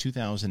now in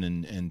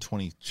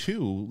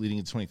 2022, leading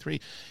into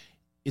 23,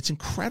 it's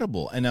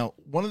incredible. And now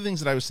one of the things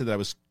that I was said that I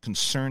was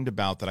concerned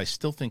about that I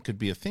still think could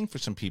be a thing for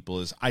some people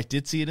is I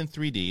did see it in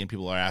 3D, and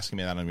people are asking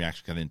me that on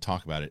reaction because I didn't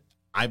talk about it.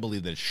 I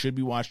believe that it should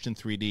be watched in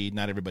 3D.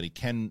 Not everybody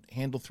can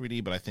handle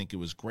 3D, but I think it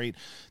was great.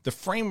 The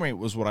frame rate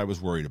was what I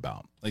was worried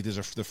about. Like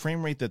the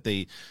frame rate that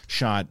they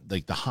shot,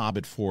 like The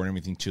Hobbit 4 and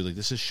everything too. Like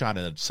this is shot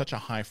at such a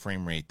high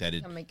frame rate that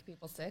it Gonna make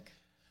people sick.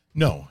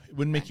 no, it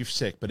wouldn't make you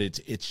sick, but it's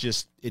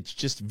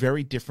just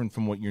very different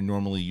from what you're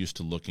normally used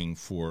to looking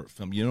for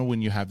film. You know,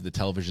 when you have the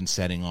television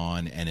setting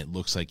on and it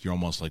looks like you're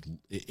almost like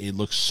it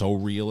looks so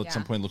real at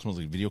some point. It looks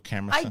almost like video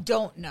camera I stuff.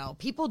 don't know.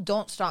 People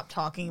don't stop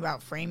talking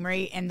about frame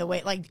rate and the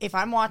way, like, if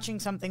I'm watching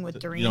something with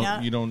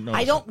Darina, you don't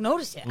notice I don't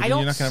notice it. Well, I then don't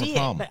you're not gonna have a see it.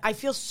 problem. But I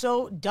feel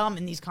so dumb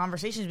in these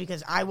conversations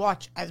because I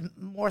watch as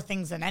more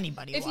things than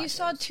anybody. If you watches.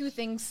 saw two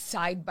things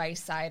side by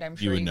side, I'm You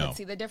sure would you know. could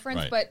see the difference.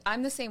 Right. But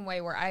I'm the same way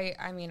where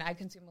I mean, I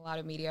consume a lot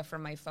of media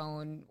from my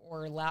phone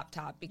or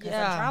laptop because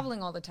Yeah. I'm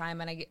traveling all the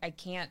time and I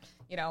can't,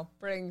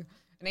 bring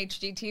an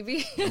HD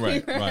TV.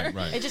 Right.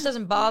 it just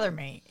doesn't bother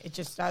me. It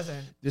just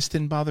doesn't. This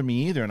didn't bother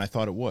me either, and I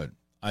thought it would.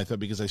 I thought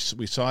because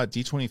we saw at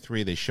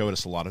D23, they showed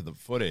us a lot of the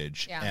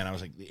footage, Yeah. and I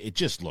was like, it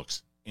just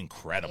looks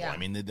incredible. Yeah. I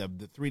mean, the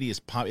 3D is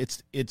pop.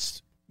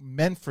 It's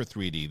meant for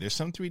 3D. There's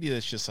some 3D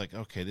that's just like,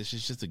 okay, this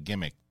is just a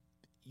gimmick.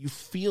 You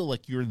feel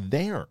like you're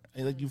there.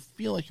 Like you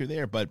feel like you're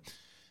there, but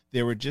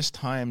there were just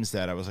times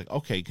that I was like,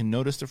 okay, you can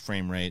notice the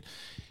frame rate.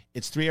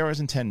 It's 3 hours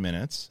and 10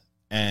 minutes,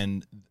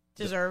 and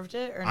deserved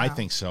it, or no? I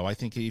think so. I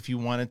think if you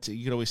wanted to,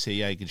 you could always say,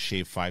 yeah, you could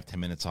shave 5-10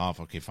 minutes off.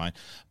 Okay, fine.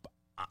 But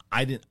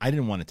I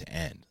didn't want it to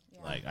end.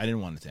 Yeah. Like I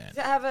didn't want it to end. Does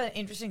it have an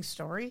interesting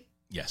story?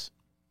 Yes.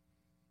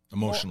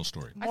 Emotional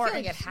story. I feel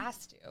like it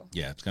has to.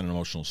 Yeah, it's got an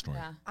emotional story.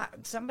 Yeah.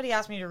 Somebody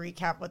asked me to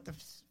recap what the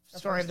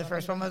story of the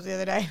first one was the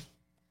other day.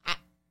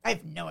 I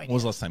have no idea. When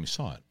was the last time you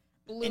saw it?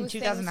 Blue in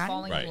 2009?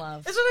 Falling Right. in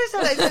love. That's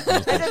what I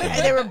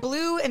said. They were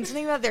blue and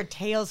something about their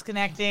tails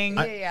connecting.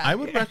 I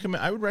would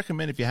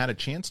recommend if you had a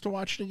chance to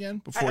watch it again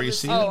before you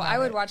see it. Oh, I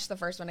would watch the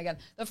first one again.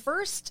 The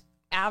first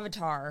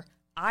Avatar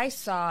I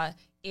saw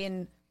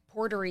in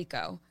Puerto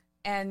Rico,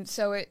 and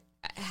so it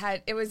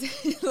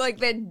was like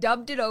they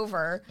dubbed it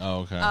over.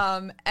 Oh, okay.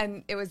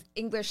 And it was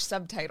English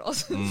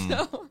subtitles.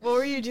 So what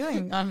were you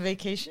doing on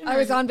vacation? I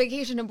was on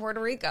vacation in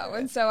Puerto Rico,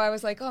 and so I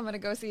was like, "Oh, I'm going to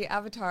go see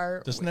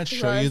Avatar." Doesn't that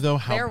show you though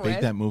how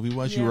big that movie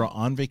was? Yeah. You were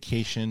on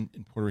vacation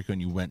in Puerto Rico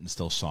and you went and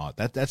still saw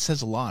it. That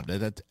says a lot.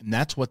 And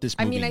that's what this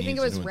movie. I think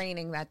it was doing.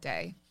 raining that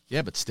day.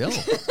 Yeah, but still,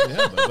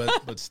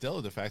 but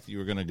still, the fact that you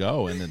were going to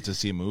go and then to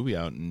see a movie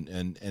out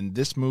and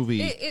this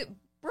movie. It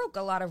broke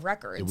a lot of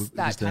records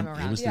that time around.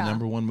 It was the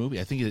number one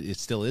movie. I think it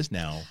still is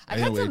now.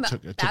 I've had some it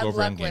took bad over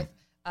luck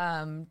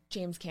Endgame. with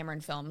James Cameron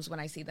films when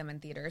I see them in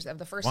theaters. Of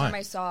the first Why? time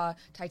I saw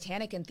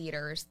Titanic in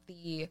theaters,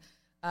 the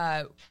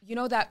you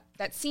know that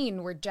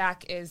scene where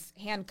Jack is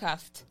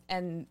handcuffed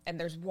and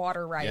there's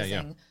water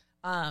rising.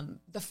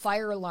 The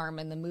fire alarm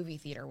in the movie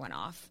theater went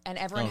off, and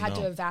everyone had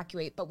to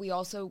evacuate. But we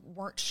also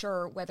weren't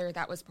sure whether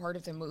that was part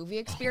of the movie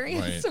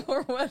experience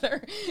or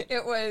whether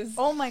it was.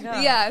 Oh my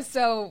god! Yeah,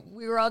 so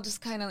we were all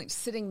just kind of like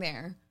sitting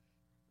there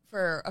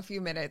for a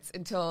few minutes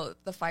until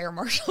the fire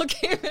marshal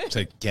came in.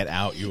 To get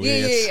out, you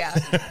idiots.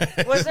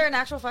 Yeah. Was there an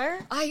actual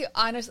fire? I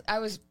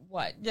was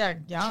what? Yeah,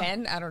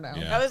 10? I don't know.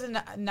 Yeah. That was in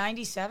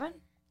 97.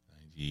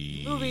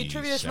 Movie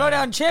Trivia 97.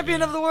 Throwdown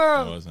Champion of the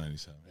World. That was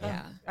 97.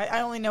 Yeah.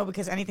 I only know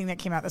because anything that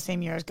came out the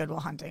same year as Good Will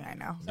Hunting, I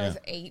know. So I was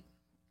 8.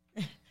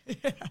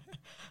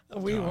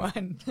 We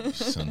won.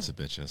 Sons of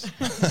bitches.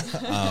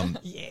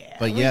 Yeah.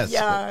 But yes,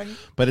 young.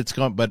 but it's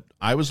gone. But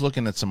I was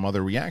looking at some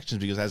other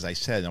reactions because, as I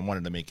said, I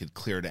wanted to make it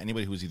clear to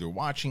anybody who was either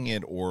watching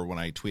it or when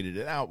I tweeted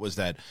it out was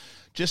that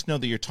just know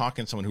that you're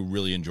talking to someone who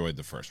really enjoyed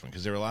the first one,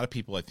 because there were a lot of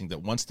people I think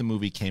that once the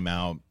movie came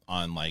out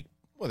on like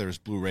whether it was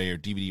Blu-ray or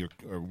DVD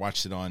or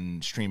watched it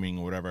on streaming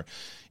or whatever,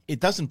 it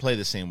doesn't play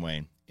the same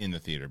way in the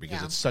theater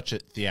because it's such a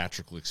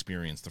theatrical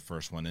experience, the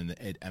first one,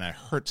 and I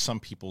hurt some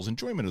people's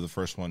enjoyment of the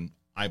first one,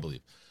 I believe.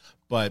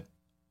 But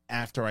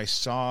after I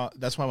saw,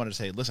 that's why I wanted to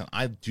say, listen,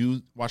 I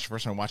do watch the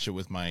first one. I watched it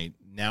with my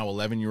now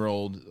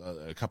 11-year-old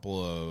a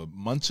couple of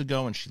months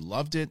ago, and she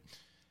loved it.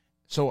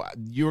 So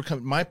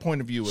my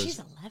point of view was... She's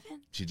 11?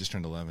 She just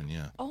turned 11,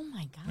 yeah. Oh,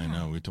 my God. I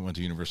know. We went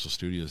to Universal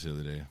Studios the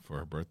other day for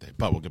her birthday,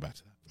 but we'll get back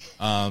to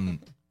that.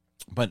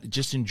 But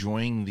just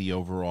enjoying the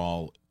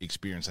overall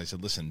experience. I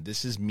said, listen,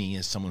 this is me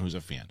as someone who's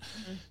a fan.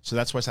 Mm-hmm. So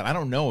that's why I said, I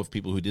don't know if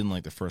people who didn't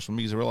like the first one,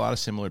 because there were a lot of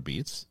similar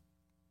beats.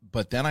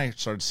 But then I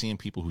started seeing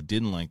people who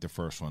didn't like the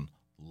first one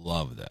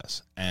love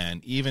this.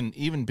 And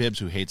even Bibbs,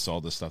 who hates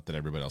all this stuff that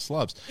everybody else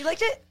loves. You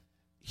liked it?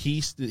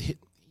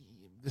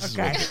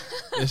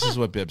 This is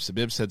what Bibbs said.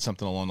 Bibbs said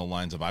something along the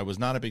lines of, I was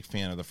not a big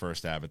fan of the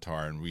first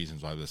Avatar and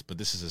reasons why this, but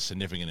this is a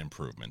significant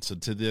improvement. So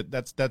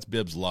that's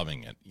Bibbs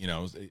loving it. You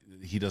know,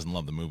 he doesn't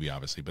love the movie,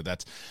 obviously, but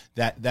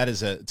that is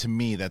to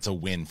me, that's a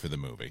win for the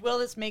movie. Will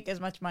this make as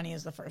much money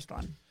as the first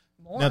one?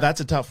 More. No, that's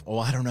a tough,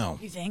 I don't know.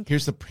 You think?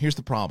 Here's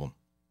the problem.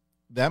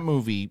 That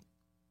movie,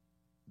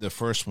 the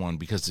first one,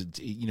 because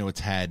it's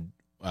had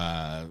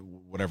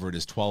whatever it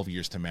is, 12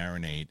 years to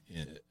marinate.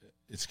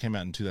 It came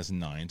out in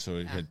 2009, so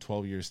it had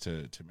 12 years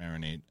to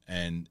marinate,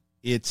 and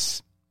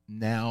it's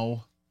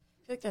now.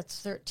 I feel like that's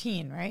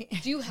 13, right?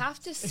 Do you have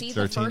to see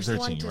 13, the first 13,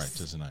 one? right,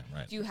 2009,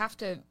 right. Do you have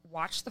to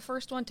watch the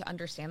first one to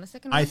understand the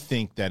second one? I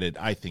think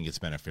it's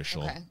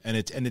beneficial, Okay. and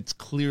it's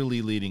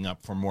clearly leading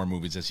up for more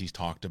movies as he's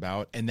talked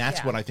about, and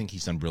that's what I think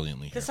he's done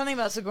brilliantly here. There's something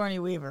about Sigourney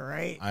Weaver,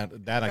 right? I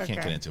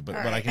can't get into, but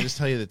I can just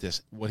tell you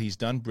that what he's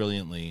done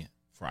brilliantly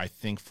I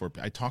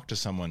talked to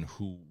someone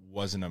who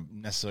wasn't a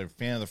necessarily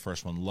fan of the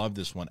first one, loved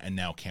this one, and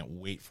now can't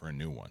wait for a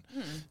new one.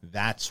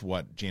 That's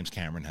what James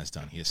Cameron has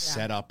done. He has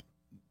set up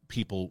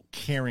people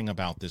caring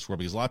about this world,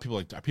 because a lot of people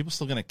are like, are people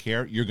still going to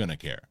care? You're going to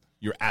care.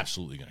 You're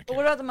absolutely going to care. But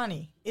what about the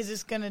money? Is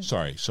this going to...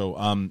 Sorry. So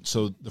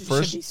the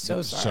first... should be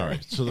so sorry.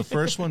 So the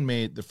first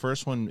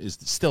one is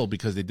still,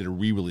 because they did a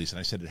re-release, and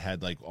I said it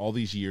had like all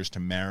these years to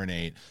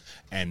marinate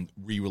and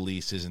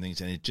re-releases and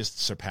things, and it just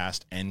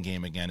surpassed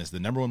Endgame again as the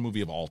 #1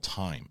 movie of all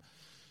time.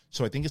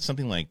 So I think it's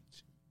something like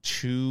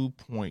Can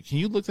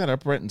you look that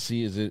up, Brett, and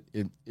see, is it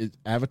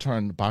Avatar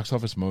on Box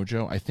Office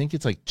Mojo? I think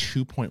it's like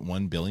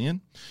 2.1 billion.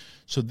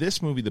 So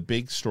this movie, the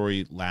big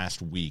story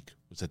last week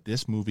was that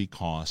this movie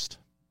cost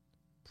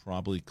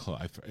probably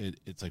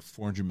it's like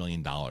 $400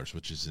 million,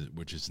 which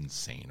is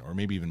insane, or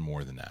maybe even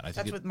more than that. I think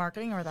That's with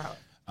marketing or without?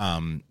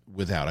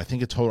 Without, I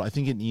think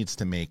it needs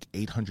to make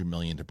 $800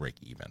 million to break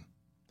even.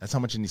 That's how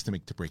much it needs to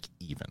make to break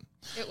even.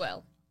 It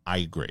will. I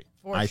agree.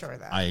 For sure,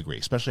 that. I agree.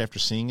 Especially after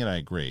seeing it, I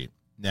agree.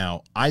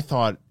 Now, I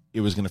thought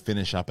it was going to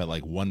finish up at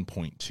like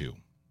 1.2.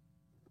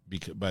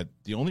 But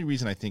the only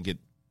reason I think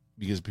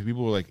because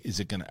people were like,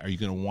 are you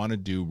going to want to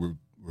do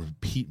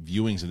repeat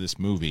viewings of this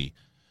movie?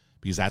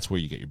 Because that's where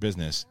you get your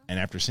business. And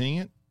after seeing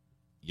it,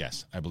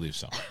 yes, I believe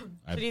so.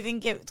 So do you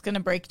think it's going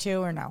to break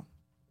 2 or no?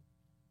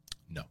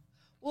 No.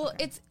 Well,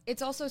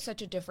 it's also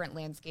such a different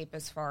landscape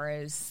as far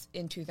as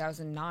in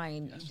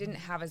 2009, you didn't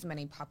have as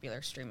many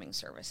popular streaming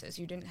services.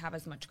 You didn't have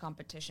as much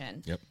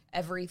competition. Yep.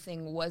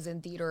 Everything was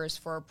in theaters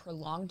for a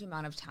prolonged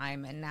amount of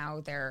time, and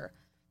now the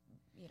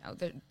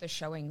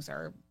showings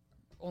are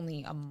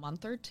only a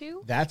month or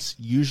two. That's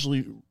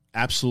usually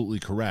absolutely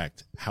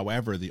correct.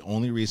 However, the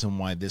only reason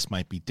why this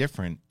might be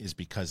different is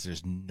because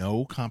there's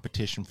no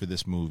competition for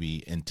this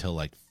movie until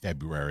like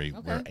February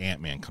where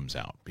Ant-Man comes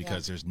out,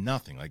 because there's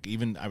nothing. Like,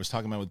 even I was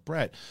talking about with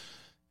Brett,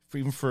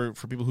 for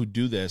people who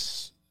do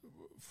this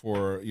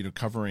for,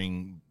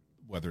 covering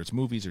whether it's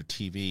movies or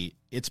TV,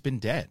 it's been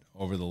dead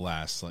over the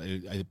last,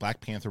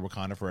 Black Panther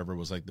Wakanda Forever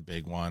was like the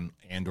big one.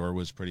 Andor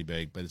was pretty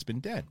big, but it's been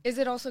dead. Is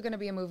it also going to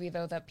be a movie,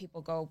 though, that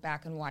people go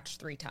back and watch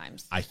 3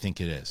 times? I think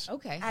it is.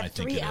 Okay. At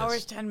 3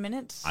 hours, 10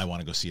 minutes? I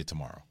want to go see it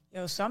tomorrow.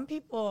 Some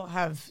people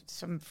have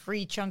some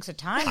free chunks of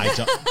time.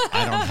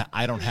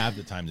 I don't have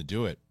the time to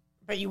do it.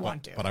 But you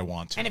want to. But I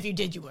want to. And if you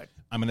did, you would.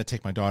 I'm going to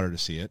take my daughter to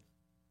see it.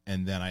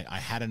 And then I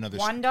had another...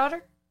 One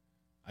daughter?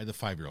 The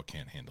 5-year-old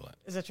can't handle it.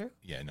 Is that true?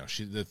 Yeah, no.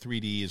 The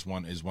 3D is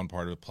one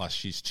part of it. Plus,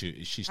 she's too.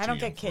 I don't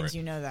get kids.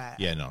 You know that.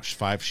 Yeah, no. She's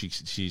 5.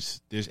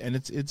 She's there's, and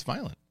it's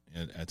violent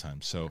at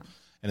times. So,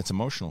 and it's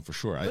emotional for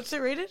sure. What's it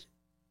rated?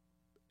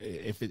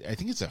 I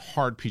think it's a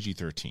hard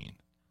PG-13.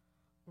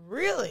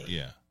 Really?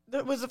 Yeah.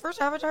 Was the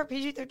first Avatar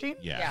PG-13?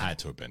 Yeah, it had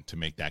to have been. To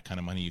make that kind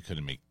of money, you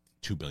couldn't make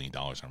 $2 billion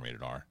on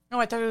rated R.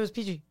 No, I thought it was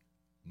PG.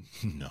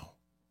 No.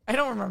 I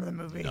don't remember the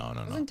movie. No.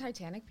 Wasn't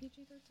Titanic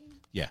PG-13?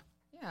 Yeah.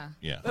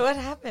 Yeah. But what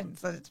happens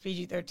that it's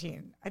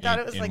PG-13? I thought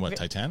it was in like... what,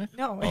 Titanic?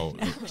 No.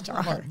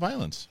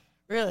 Violence.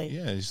 Really?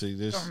 Yeah. I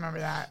don't remember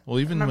that. Well,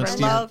 even with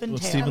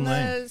Stephen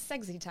Lang. The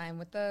sexy time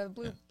with the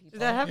blue people. Did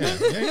that happen?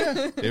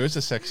 Yeah. There was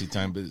a sexy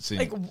time, but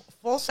like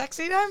full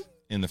sexy time?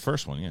 In the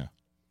first one, yeah.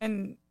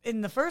 And in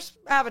the first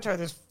Avatar,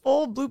 there's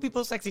full blue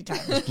people sexy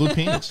time. It's blue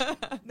penis.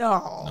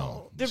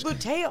 No. There's blue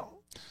tail.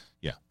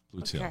 Yeah,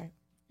 blue tail. Okay.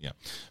 Yeah.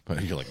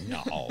 But you're like,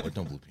 no, there's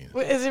no blue penis.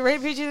 Wait, is it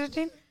rated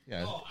PG-13?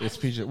 Yeah, it's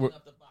PG.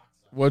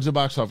 What's the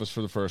box office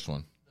for the first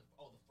one?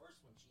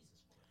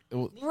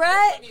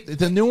 Brett,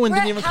 the new one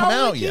didn't even come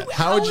out yet.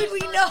 How would we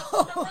know?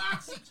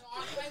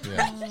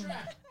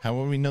 How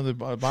would we know the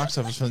box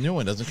office for the new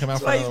one doesn't come out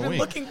for That's why another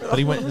he's week? been looking for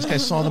But this guy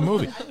saw the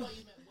movie.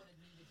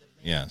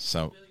 Yeah,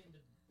 so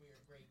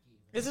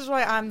this is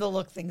why I'm the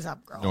look things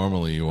up girl.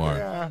 Normally you are.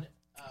 Yeah.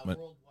 But,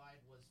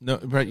 no,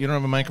 Brett, you don't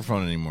have a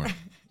microphone anymore.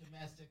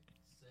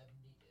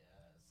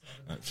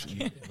 Why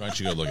don't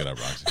you go look it up,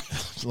 Roxy?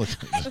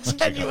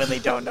 I genuinely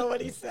don't know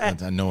what he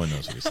said. No one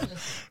knows what he said.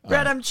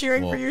 Brett, I'm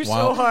cheering for you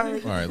so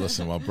hard. All right,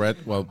 listen. While Brett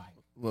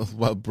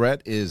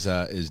is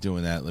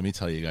doing that, let me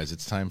tell you guys,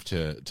 it's time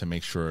to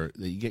make sure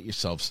that you get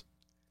yourselves.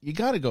 You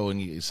got to go and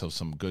get yourself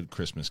some good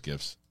Christmas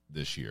gifts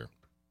this year.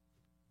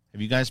 Have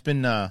you guys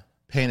been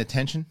paying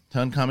attention to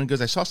Uncommon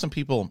Goods? I saw some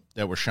people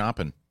that were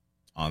shopping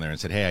on there and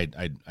said, "Hey,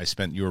 I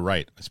spent. You were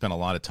right. I spent a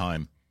lot of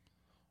time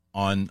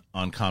on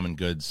Uncommon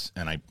Goods,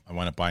 and I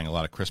wound up buying a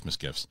lot of Christmas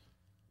gifts."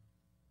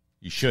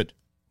 You should,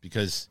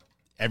 because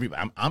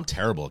I'm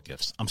terrible at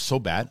gifts. I'm so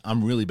bad.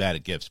 I'm really bad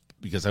at gifts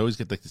because I always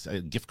get like this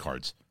gift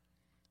cards.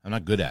 I'm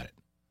not good at it,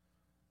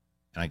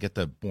 and I get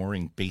the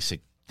boring,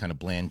 basic, kind of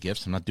bland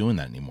gifts. I'm not doing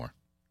that anymore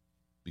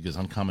because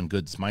Uncommon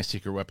Goods is my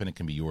secret weapon. It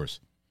can be yours.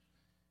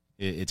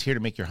 It's here to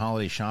make your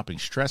holiday shopping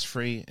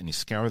stress-free, and you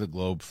scour the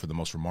globe for the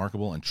most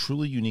remarkable and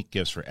truly unique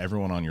gifts for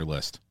everyone on your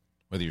list.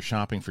 Whether you're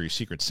shopping for your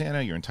Secret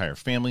Santa, your entire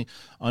family,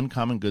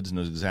 Uncommon Goods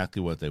knows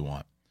exactly what they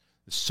want.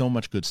 There's so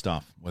much good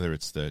stuff, whether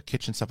it's the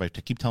kitchen stuff. I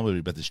keep telling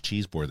everybody about this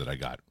cheese board that I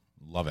got.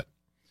 Love it.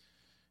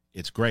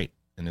 It's great.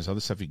 And there's other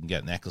stuff you can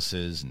get,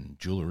 necklaces and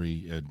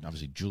jewelry,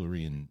 obviously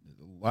jewelry and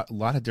a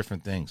lot of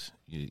different things.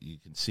 You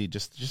can see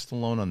just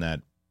alone on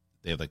that.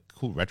 They have like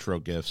cool retro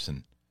gifts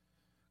and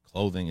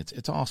clothing.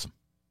 It's awesome.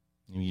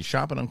 When you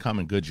shop at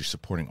Uncommon Goods, you're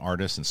supporting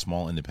artists and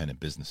small independent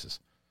businesses.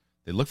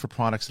 They look for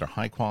products that are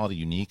high quality,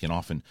 unique, and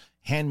often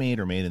handmade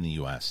or made in the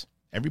U.S.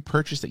 Every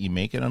purchase that you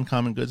make at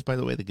Uncommon Goods, by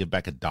the way, they give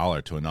back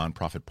 $1 to a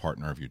nonprofit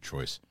partner of your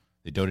choice.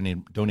 They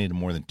donated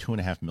more than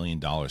 $2.5 million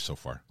so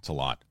far. It's a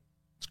lot.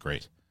 It's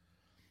great.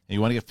 And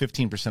you want to get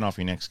 15% off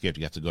your next gift,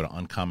 you have to go to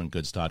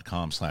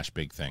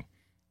uncommongoods.com/bigthing.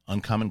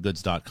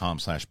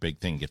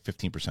 Uncommongoods.com/bigthing. Get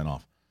 15%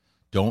 off.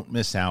 Don't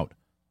miss out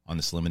on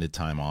this limited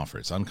time offer.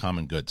 It's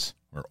Uncommon Goods.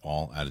 We're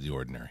all out of the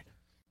ordinary.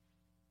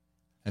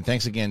 And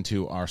thanks again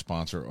to our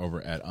sponsor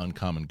over at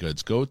Uncommon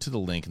Goods. Go to the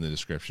link in the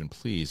description.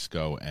 Please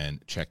go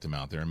and check them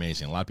out. They're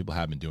amazing. A lot of people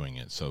have been doing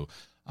it, so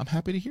I'm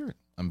happy to hear it.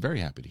 I'm very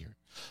happy to hear it.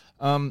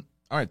 All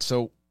right,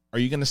 so are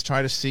you going to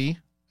try to see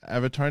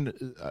Avatar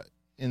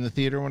in the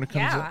theater when it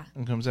comes out?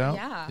 When it comes out?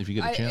 Yeah. If you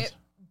get a chance? It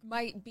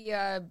might be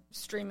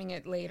streaming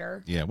it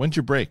later. Yeah. When's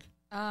your break?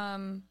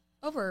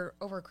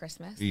 Over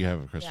Christmas. You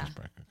have a Christmas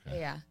break. Okay.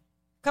 Yeah.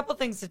 Couple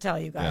things to tell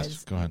you guys.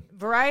 Yes, go ahead.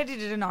 Variety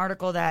did an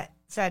article that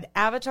said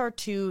Avatar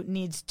 2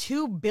 needs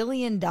 $2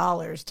 billion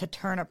to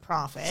turn a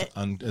profit.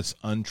 It's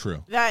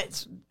untrue.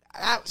 That's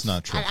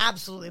not true. An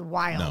absolutely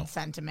wild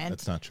sentiment.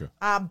 That's not true.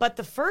 But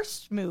the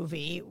first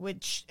movie,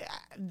 which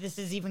this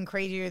is even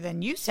crazier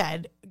than you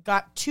said,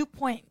 got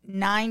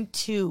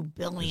 $2.92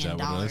 billion in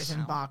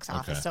box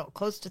office. Okay. So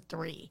close to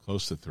 3.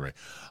 Close to 3.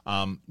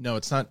 No,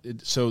 it's not.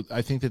 So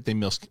I think that they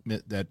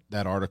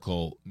that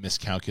article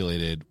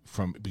miscalculated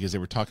because they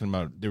were talking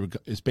about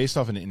it's based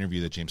off an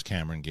interview that James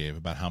Cameron gave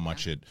about how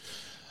much it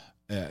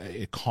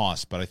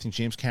costs, but I think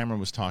James Cameron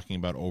was talking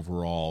about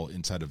overall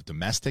inside of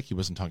domestic. He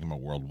wasn't talking about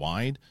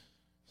worldwide.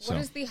 What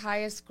is the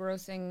highest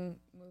grossing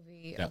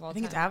movie of all time? I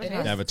think it's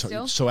Avatar.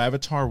 Avatar. So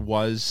Avatar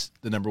was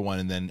the number 1,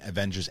 and then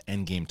Avengers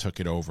Endgame took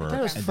it over. I thought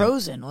it was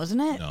Frozen,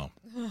 wasn't it? No.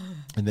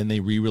 And then they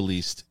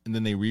re-released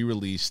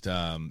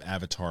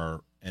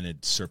Avatar, and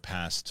it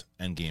surpassed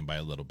Endgame by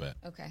a little bit.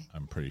 Okay.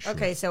 I'm pretty sure.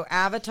 Okay, so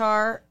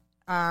Avatar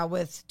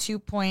with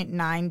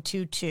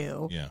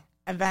 2.922. Yeah.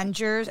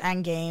 Avengers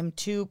Endgame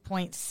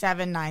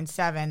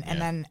 2.797,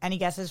 and then any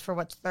guesses for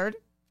what's third?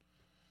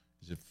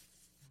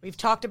 We've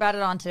talked about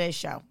it on today's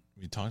show.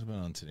 We talked about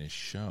it on today's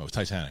show.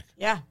 Titanic.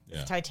 Yeah.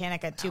 It's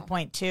Titanic at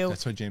 2.2.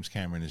 That's why James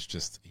Cameron he's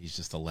just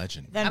a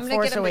legend. Then I'm going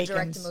to get him to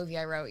direct the movie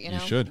I wrote. You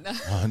should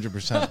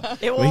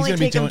 100%. It will only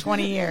take him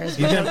 20 years.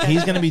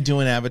 He's going to be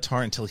doing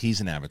Avatar until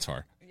he's an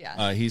Avatar.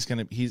 Yeah. He's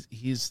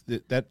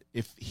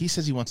if he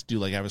says he wants to do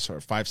like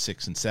Avatar 5,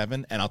 6, and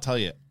 7, and I'll tell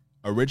you.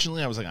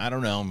 Originally, I was like, I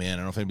don't know, man. I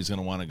don't know if anybody's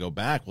going to want to go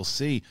back. We'll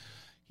see.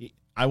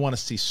 I want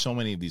to see so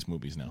many of these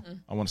movies now. Mm-hmm.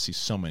 I want to see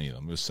so many of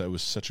them. It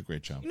was such a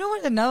great job. You know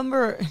what the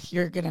number,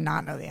 you're going to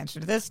not know the answer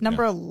to this,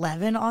 number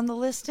 11 on the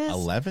list is?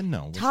 11?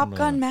 No. Top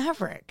Gun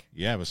Maverick.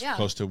 Yeah, it was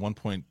close to 1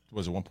 point,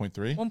 was it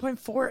 1.3?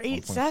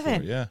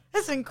 1.487. Yeah.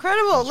 That's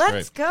incredible.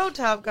 Let's go,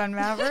 Top Gun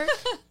Maverick.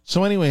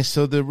 So anyway,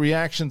 the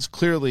reactions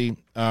clearly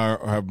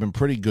have been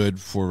pretty good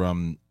for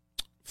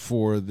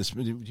this.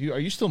 Are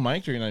you still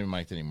mic'd or you're not even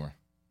mic'd anymore?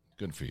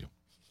 Good for you.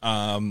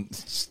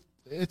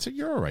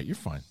 You're all right. You're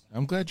fine.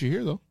 I'm glad you're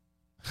here, though.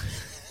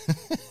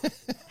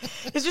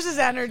 It's just his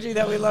energy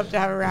that we love to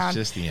have around. It's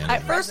just the energy.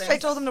 At first, I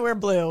told him to wear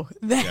blue.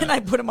 Then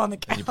I put him on the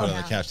couch. Then you put him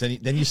on the couch.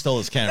 Then you stole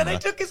his camera. Then I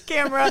took his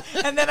camera,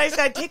 and then I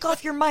said, take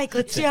off your mic.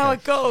 Let's see how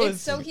it goes.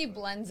 It's so he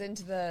blends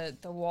into the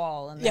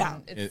wall. And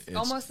then it's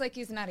almost like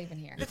he's not even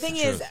here. The thing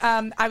is,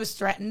 I was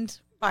threatened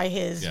by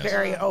his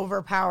very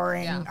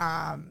overpowering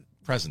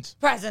presence.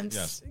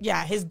 Yes.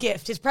 Yeah, his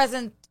gift. His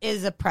present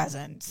is a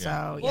present.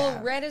 So,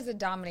 Well, red is a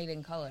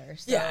dominating color.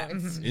 So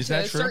it's is to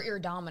that true? assert your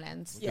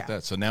dominance. Look at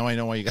that. So now I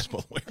know why you guys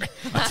both wear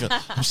it.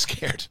 I'm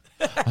scared.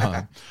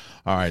 All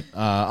right.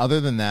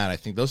 Other than that, I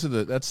think that's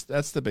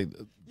the big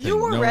thing. You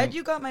wore red?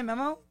 You got my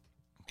memo?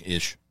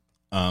 Ish.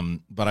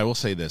 But I will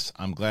say this.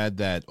 I'm glad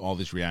that all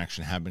these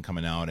reactions have been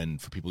coming out,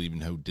 and for people even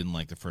who didn't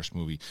like the first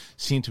movie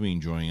seem to be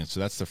enjoying it.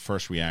 So that's the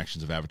first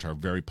reactions of Avatar.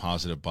 Very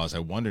positive buzz. I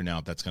wonder now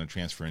if that's going to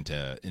transfer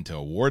into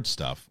award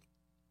stuff.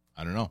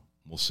 I don't know.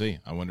 We'll see.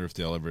 I wonder if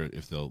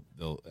they'll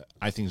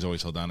I think Zoe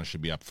Saldana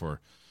should be up for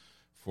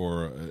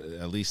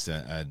at least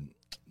a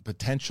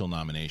potential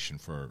nomination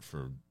for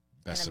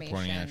Best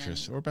Supporting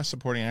Actress or Best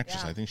Supporting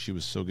Actress. I think she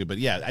was so good. But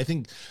yeah, I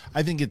think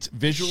it's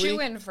visually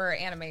shoo-in for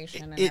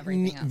animation and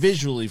everything else.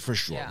 Visually for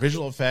sure. Yeah.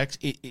 Visual effects,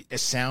 a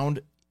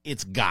sound,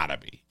 it's gotta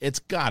be.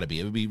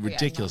 It would be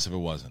ridiculous if it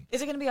wasn't.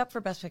 Is it gonna be up for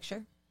Best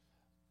Picture?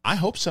 I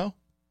hope so.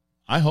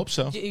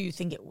 Do you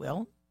think it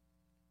will?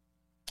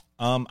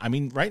 I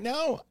mean, right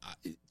now,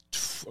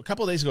 a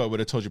couple of days ago I would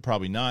have told you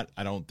probably not.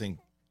 I don't think,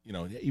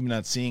 even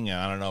not seeing it,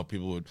 I don't know if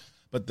people would,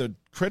 but the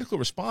critical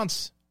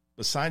response,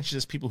 besides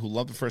just people who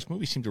love the first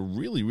movie, seem to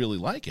really, really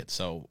like it.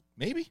 So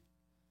maybe.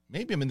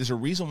 I mean, there's a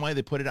reason why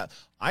they put it out.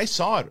 I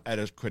saw it at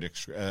a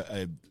critics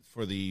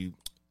for the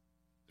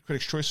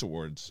Critics' Choice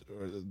Awards.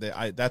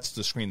 That's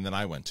the screen that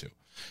I went to,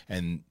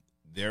 and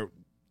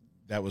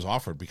that was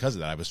offered because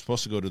of that. I was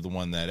supposed to go to the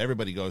one that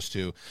everybody goes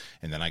to,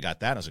 and then I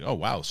got that. I was like, oh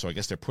wow! So I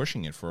guess they're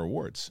pushing it for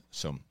awards.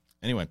 So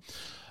anyway,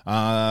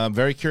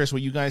 very curious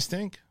what you guys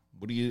think.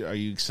 Are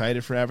you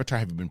excited for Avatar?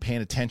 Have you been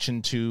paying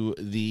attention to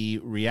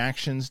the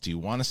reactions? Do you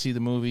want to see the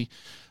movie?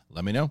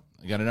 Let me know.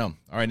 I got to know.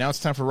 All right, now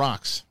it's time for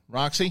Rocks.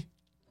 Roxy,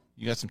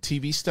 you got some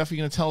TV stuff you're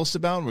going to tell us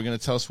about? We're going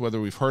to tell us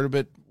whether we've heard of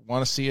it,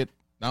 want to see it,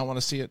 not want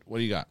to see it. What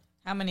do you got?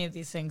 How many of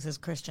these things is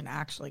Christian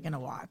actually going to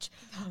watch?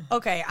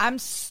 Okay, I'm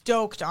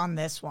stoked on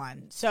this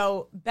one.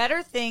 So,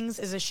 Better Things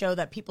is a show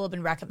that people have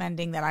been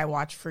recommending that I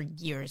watch for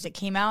years. It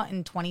came out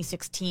in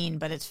 2016,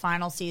 but its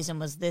final season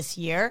was this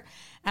year.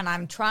 And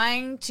I'm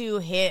trying to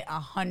hit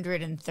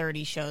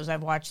 130 shows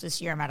I've watched this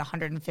year. I'm at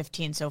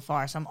 115 so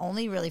far. So I'm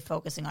only really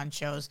focusing on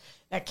shows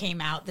that came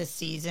out this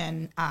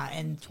season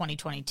in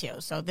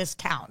 2022. So this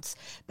counts.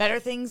 Better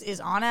Things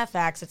is on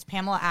FX. It's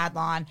Pamela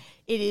Adlon.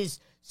 It is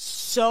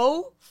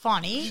so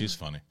funny. She's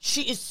funny.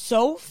 She is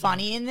so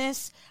funny in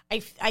this. I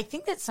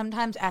think that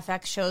sometimes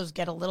FX shows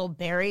get a little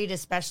buried,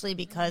 especially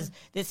because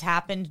this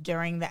happened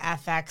during the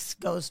FX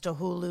goes to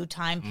Hulu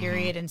time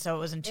period, and so it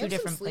was in two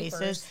different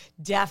places.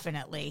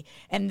 Definitely.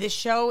 And this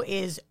show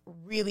is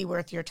really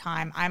worth your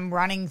time. I'm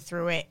running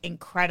through it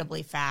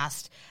incredibly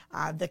fast.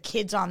 The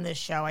kids on this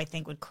show, I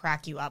think, would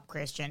crack you up,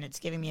 Christian. It's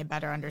giving me a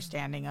better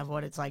understanding of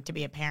what it's like to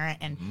be a parent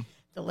and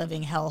the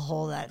living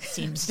hellhole that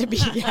seems to be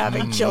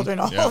having children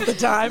all the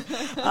time.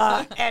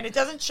 And it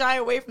doesn't shy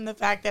away from the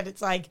fact that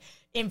it's like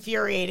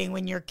infuriating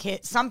when your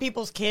kid, some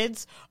people's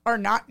kids are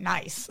not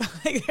nice.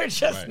 Like, they're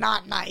just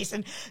not nice.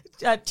 And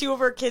two of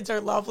her kids are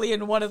lovely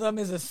and one of them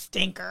is a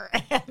stinker.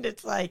 And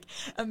it's like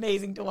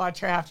amazing to watch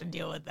her have to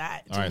deal with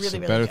that. It's all right, really, so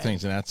really Better good.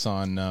 Things, and that's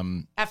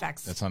on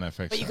FX. That's on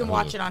FX. But you can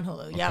watch it on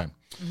Hulu. Okay. Yeah.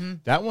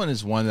 That one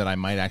is one that I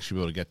might actually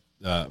be able to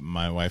get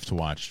my wife to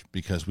watch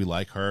because we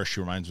like her.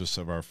 She reminds us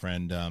of our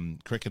friend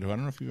Cricket, who I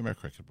don't know if you've met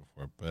Cricket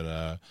before, but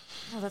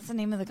Oh, that's the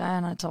name of the guy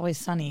on It's Always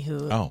Sunny who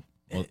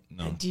well,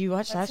 no. do you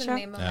watch That's that the show?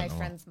 name of my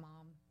friend's mom.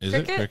 Is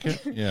Cricket? it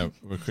Cricket? Yeah,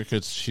 well,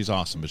 Cricket's she's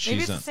awesome, but she's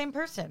Maybe it's the same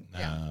person.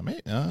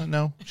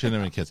 no, she didn't have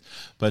any kids,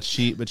 but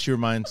she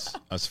reminds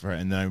us of her.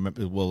 And then I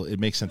remember, well, it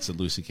makes sense that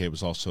Lucy Kay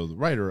was also the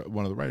writer,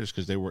 one of the writers,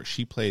 because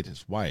she played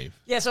his wife.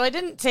 Yeah, so I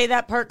didn't say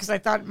that part because I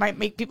thought it might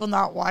make people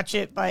not watch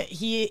it, but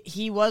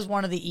he was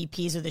one of the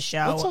EPs of the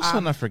show. Let's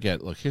also not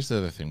forget. Look, here's the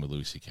other thing with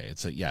Lucy Kay.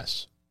 It's like,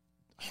 yes,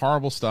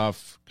 horrible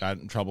stuff. Got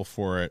in trouble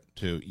for it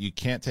too. You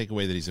can't take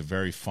away that he's a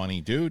very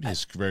funny dude.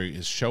 His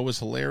show was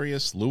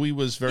hilarious. Louis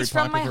was very He's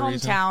from popular. my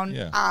hometown.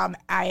 Yeah.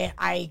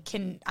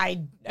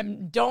 I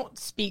don't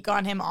speak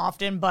on him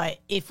often, but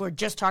if we're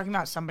just talking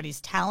about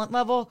somebody's talent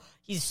level,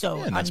 he's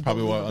so and that's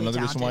probably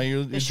another reason why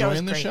you're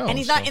enjoying the show. And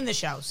he's not in the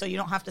show, so you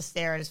don't have to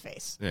stare at his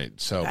face. Right,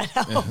 so That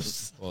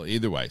helps. well,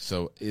 either way.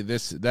 So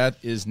that's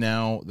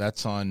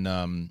on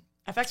FX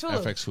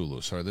Hulu. FX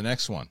Hulu. Sorry, the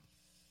next one.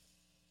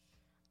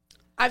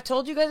 I've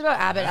told you guys about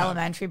Abbott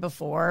Elementary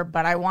before,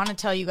 but I want to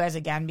tell you guys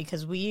again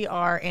because we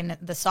are in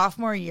the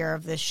sophomore year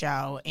of this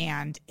show,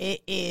 and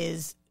it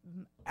is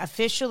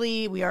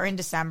officially, we are in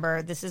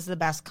December. This is the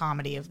best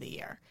comedy of the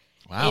year.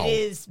 Wow. It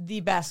is the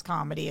best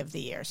comedy of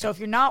the year. So if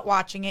you're not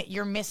watching it,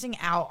 you're missing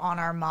out on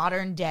our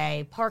modern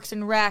day Parks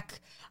and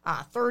Rec,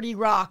 30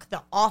 Rock,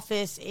 The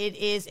Office. It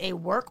is a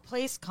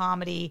workplace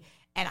comedy,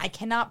 and I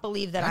cannot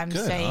believe that I'm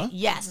saying,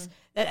 yes,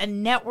 that a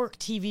network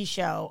TV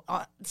show,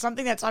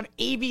 something that's on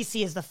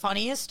ABC, is the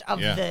funniest of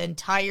the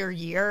entire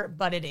year,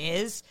 but it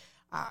is.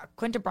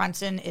 Quinta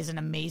Brunson is an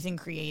amazing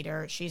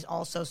creator. She's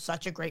also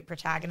such a great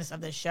protagonist of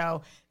this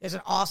show. There's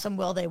an awesome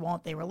will they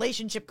won't they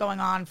relationship going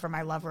on for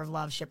my lover of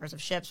love, shippers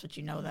of ships, which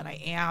you know that I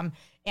am.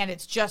 And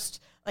it's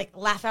just like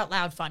laugh out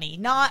loud funny.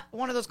 Not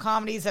one of those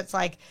comedies that's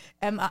like,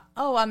 I'm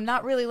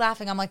not really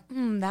laughing. I'm like,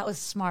 that was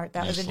smart.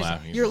 That was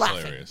interesting. You're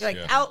laughing. You're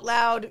like out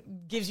loud,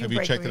 gives you a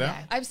break. Have you checked it out?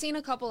 I've seen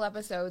a couple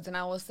episodes, and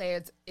I will say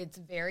it's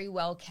very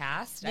well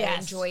cast. Yes. I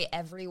enjoy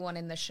everyone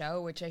in the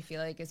show, which I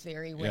feel like is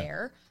very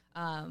rare.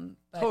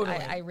 But Totally.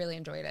 I really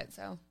enjoyed it.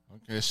 So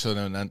Okay, so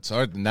then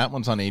that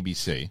one's on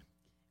ABC.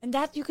 And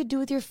that you could do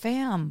with your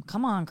fam.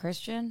 Come on,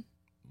 Christian.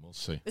 We'll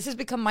see. This has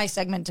become my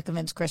segment to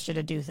convince Christian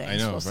to do things. I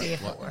know. We'll see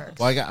if it works.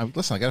 Well, I got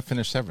to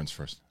finish Severance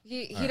first.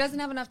 he doesn't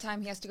have enough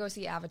time. He has to go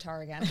see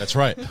Avatar again. That's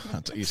right.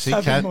 You see,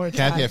 more Kathy,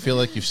 time. I feel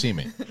like you've seen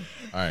me.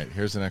 All right,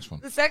 here's the next one.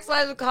 The Sex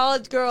Lives of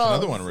College Girls.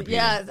 Another one repeating.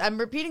 Yeah, I'm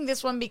repeating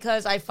this one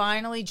because I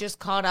finally just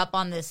caught up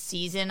on this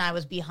season. I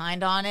was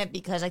behind on it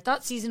because I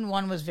thought season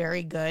 1 was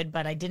very good,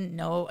 but I didn't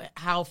know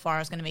how far I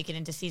was going to make it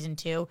into season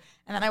 2.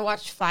 And then I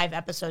watched 5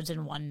 episodes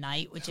in one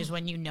night, which is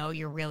when you know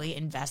you're really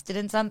invested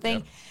in something.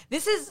 Yep.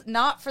 This is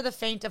not for the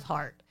faint of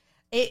heart.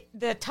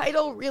 The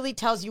title really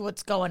tells you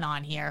what's going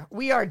on here.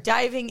 We are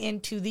diving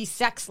into the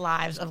sex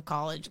lives of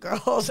college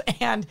girls,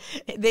 and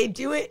they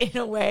do it in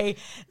a way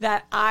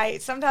that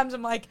sometimes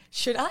I'm like,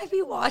 should I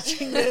be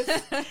watching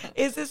this?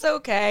 Is this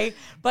okay?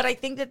 But I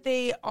think that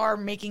they are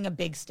making a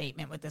big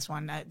statement with this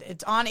one.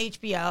 It's on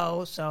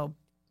HBO, so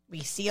we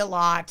see a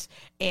lot,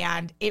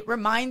 and it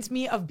reminds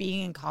me of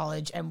being in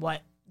college and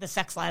what the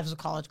sex lives of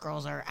college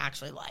girls are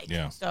actually like.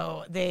 Yeah.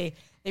 So they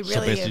really So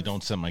basically,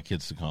 don't send my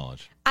kids to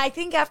college. I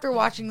think after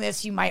watching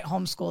this, you might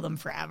homeschool them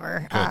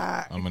forever. Good.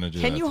 I'm going to do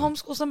that. Can you then.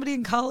 homeschool somebody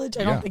in college?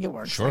 I don't think it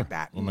works sure. like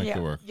that. We'll make it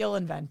work. You'll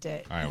invent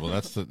it. All right. Well,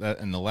 that's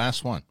and the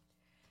last one.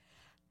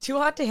 Too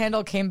Hot to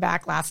Handle came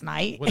back last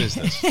night. What is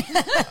this?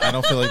 I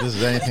don't feel like this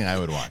is anything I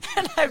would watch.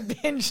 And I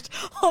binged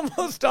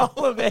almost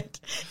all of it.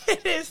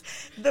 It is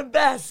the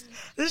best.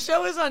 The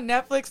show is on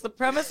Netflix. The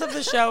premise of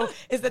the show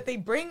is that they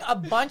bring a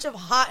bunch of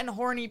hot and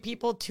horny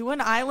people to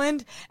an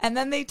island, and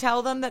then they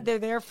tell them that they're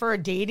there for a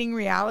dating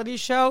reality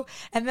show.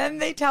 And then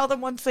they tell them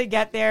once they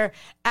get there,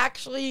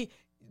 actually,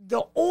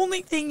 the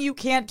only thing you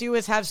can't do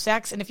is have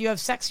sex. And if you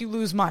have sex, you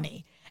lose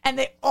money. And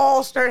they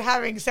all start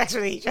having sex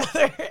with each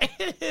other.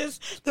 It is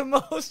the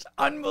most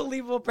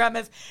unbelievable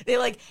premise.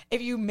 They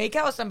if you make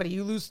out with somebody,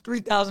 you lose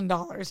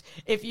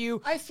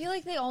 $3,000. I feel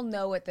like they all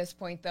know at this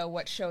point, though,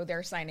 what show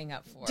they're signing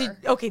up for.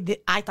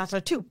 I thought so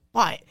too.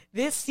 But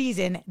this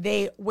season,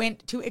 they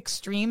went to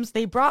extremes.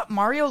 They brought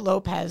Mario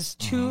Lopez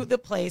to the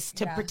place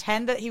to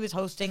pretend that he was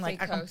hosting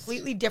like a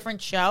completely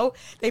different show.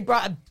 They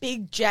brought a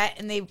big jet,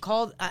 and they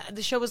called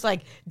the show was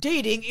like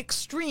Dating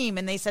Extreme,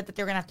 and they said that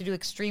they were gonna have to do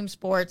extreme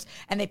sports.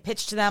 And they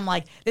pitched to them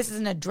like, this is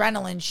an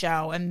adrenaline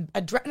show, and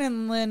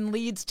adrenaline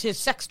leads to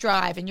sex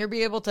drive, and you'll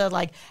be able to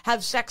like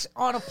have sex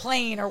on a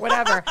plane or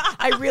whatever.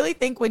 I really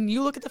think when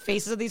you look at the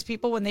faces of these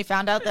people when they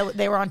found out that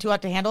they were on Too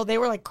Hot to Handle, they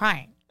were like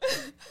crying.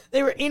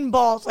 They were in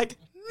balls, like,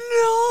 no.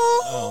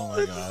 Oh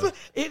my God.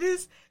 It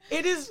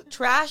is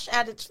trash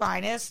at its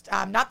finest.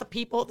 Not the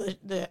people,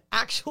 the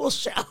actual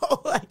show.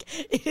 Like,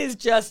 it is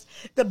just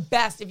the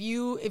best. If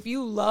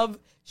you love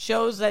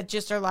shows that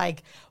just are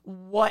like,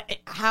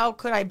 how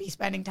could I be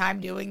spending time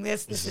doing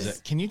this? This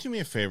is Can you do me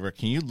a favor?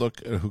 Can you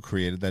look at who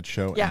created that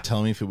show Yeah. and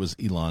tell me if it was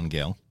Elon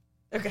Gale?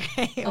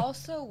 okay.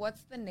 Also,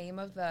 what's the name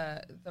of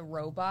the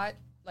robot?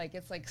 Like,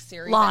 it's like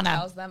Siri Lana. that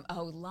tells them.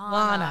 Oh,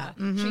 Lana.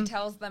 She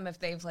tells them if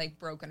they've like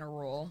broken a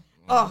rule.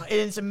 Oh,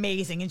 it's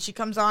amazing. And she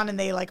comes on and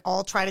they like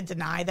all try to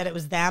deny that it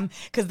was them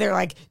because they're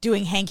like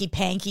doing hanky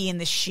panky in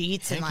the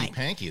sheets and like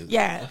Hanky-panky?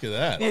 Yeah. Look at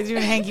that. They're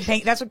doing hanky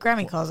panky. That's what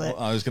Grammy calls it.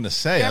 Well, I was going to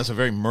say, that's a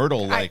very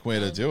Myrtle-like way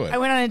to do it. I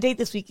went on a date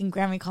this week and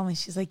Grammy called me.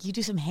 She's like, "You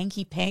do some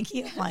hanky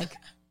panky?" I'm like,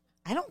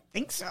 I don't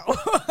think so.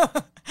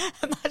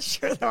 I'm not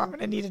sure though. I'm going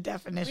to need a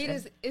definition.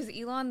 Wait, is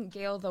Elon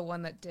Gale the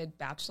one that did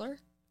Bachelor?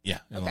 Yeah,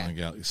 Okay. Elon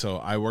Gale. So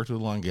I worked with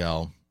Elon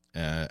Gale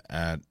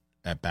at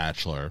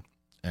Bachelor,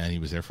 and he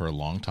was there for a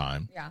long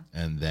time. Yeah.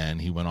 And then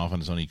he went off on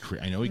his own.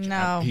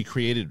 No. He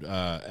created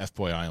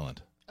F-Boy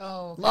Island.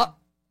 Oh, okay. Look,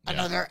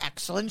 another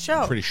excellent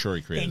show. I'm pretty sure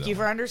he created Thank that you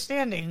for one.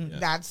 understanding. Yes.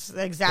 That's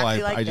Well,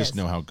 exactly I like just this.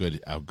 know how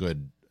good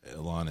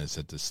Elon is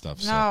at this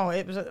stuff. So. No,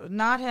 it was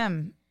not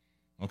him.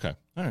 Okay.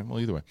 All right. Well,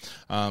 either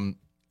way.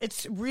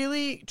 It's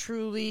really,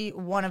 truly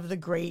one of the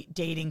great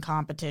dating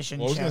competition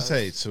Well, I was going to shows.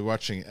 say, so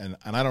watching, and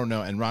I don't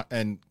know,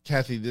 and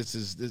Cathy, this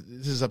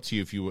is up to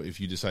you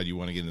if you decide you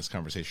want to get in this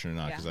conversation or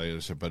not, because I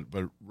understand.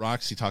 But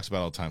Roxy talks about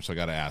it all the time, so I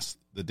got to ask: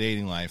 the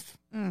dating life,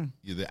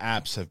 the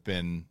apps have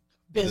been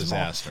a Abysmal.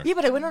 disaster. Yeah,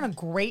 but I went on a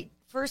great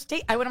first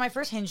date. I went on my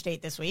first Hinge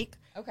date this week.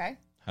 Okay.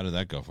 How did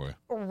that go for you?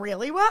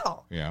 Really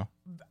well. Yeah.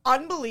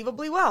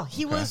 Unbelievably well.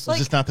 He Okay. was like,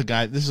 this not the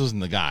guy? This wasn't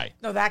the guy.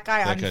 no, that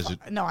guy. That guy's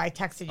no, I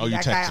texted you. Oh, you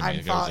that texted guy me. Okay,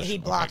 unfollowed. was He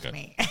this- blocked okay,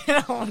 me.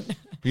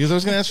 Because I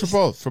was going to ask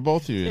for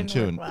both of you, and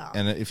Didn't too. work well.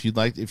 And if you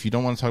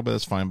don't want to talk about it,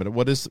 that's fine. But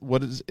what is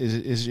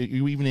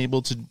you even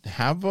able to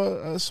have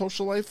a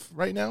social life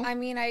right now? I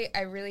mean, I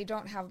really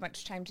don't have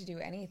much time to do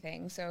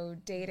anything. So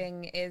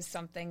dating is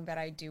something that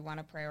I do want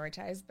to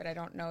prioritize, but I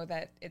don't know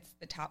that it's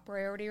the top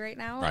priority right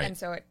now. Right. And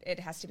so it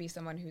has to be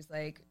someone who's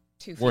like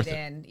 2 Worth feet it.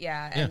 in.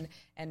 Yeah.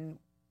 And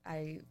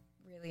I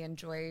really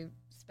enjoy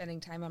spending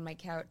time on my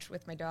couch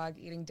with my dog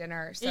eating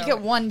dinner. So You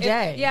get one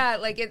day.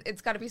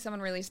 It's got to be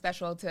someone really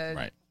special to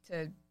Right.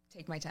 to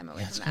take my time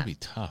away That's from gonna that. be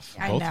tough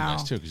for I both of you guys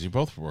know. too, because you're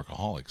both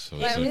workaholics. So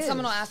But it's when is.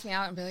 someone will ask me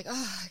out and be like,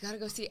 "Oh, I gotta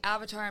go see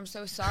Avatar. I'm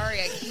so sorry,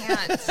 I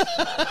can't."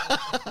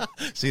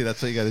 see,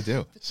 that's what you got to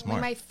do. It's only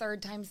Smart. my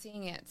third time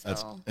seeing it,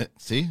 so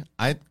See,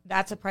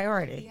 That's a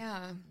priority.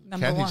 yeah,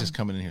 Number Kathy's one. just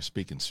coming in here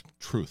speaking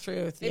truth.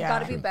 Truth. they've yeah.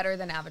 got to be better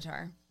than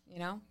Avatar. You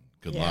know,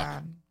 Good Yeah.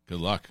 luck. Good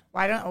luck.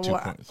 Why don't? Two Why,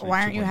 point- three-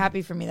 why aren't you 2.1.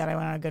 happy for me that I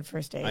went on a good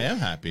first date? I am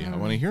happy. I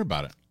want to hear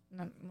about it.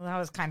 Well, that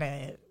was kind of.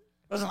 It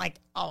wasn't like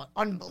Can-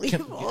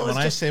 unbelievable. It was when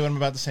I just- say what I'm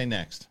about to say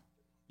next,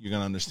 you're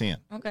gonna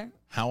understand. okay,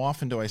 How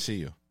often do I see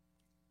you?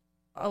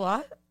 a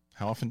lot.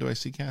 How often do I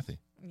see Kathy?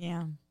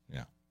 Yeah.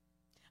 Yeah.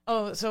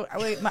 Oh, so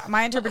wait,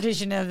 my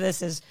interpretation of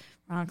this is,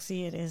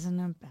 Roxy, it isn't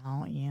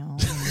about you.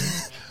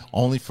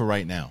 Only for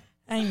right now.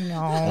 I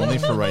know. Only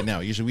for right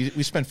now. Usually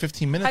we spent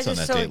 15 I minutes on was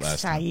that so date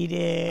last time.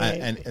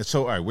 excited. And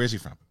so, all right, where's he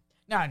from?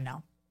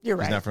 No, you're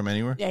right. He's not from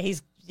anywhere. Yeah,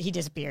 he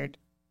disappeared.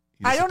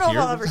 He I don't know if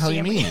disappeared? I'll What ever the hell see you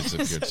him mean he again.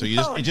 disappeared? So No.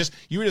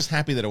 you were just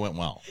happy that it went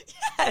well.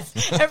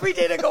 Yes, every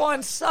date I go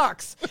on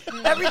sucks.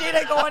 Every date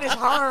I go on is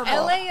horrible.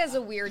 LA is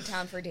a weird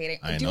town for dating.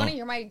 I Do you know. want to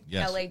hear my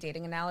Yes. LA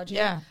dating analogy?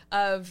 Yeah.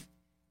 Of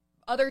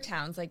other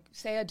towns, like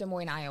say a Des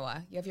Moines,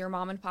 Iowa. You have your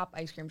mom and pop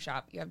ice cream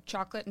shop. You have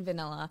chocolate and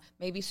vanilla,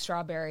 maybe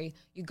strawberry.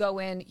 You go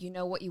in, you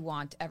know what you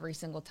want every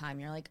single time.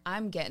 You're like,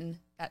 I'm getting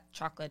that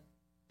chocolate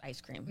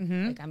ice cream.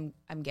 Mm-hmm. Like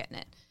I'm getting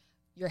it.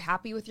 You're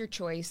happy with your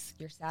choice.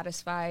 You're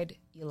satisfied.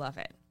 You love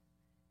it.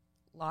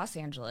 Los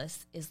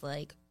Angeles is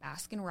like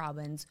Baskin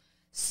Robbins,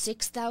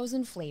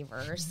 6,000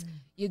 flavors.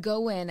 You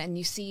go in and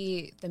you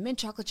see the mint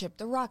chocolate chip,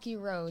 the Rocky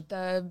Road,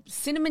 the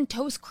cinnamon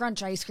toast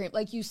crunch ice cream.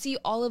 Like you see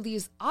all of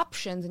these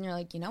options and you're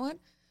like, you know what?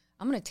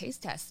 I'm going to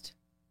taste test.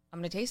 I'm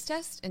going to taste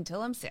test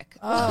until I'm sick.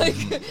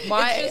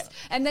 why-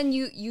 And then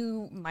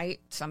you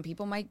might, some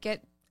people might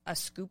get a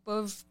scoop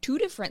of 2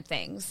 different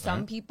things.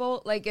 Some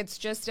people, like it's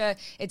just it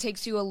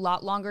takes you a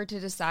lot longer to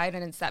decide.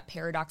 And it's that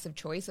paradox of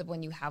choice of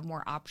when you have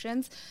more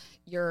options,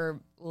 you're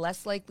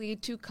less likely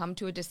to come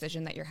to a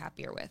decision that you're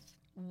happier with.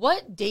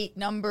 What date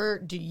number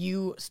do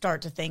you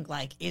start to think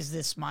like, is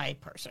this my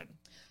person?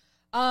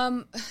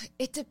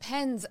 It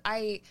depends.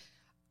 I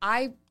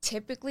I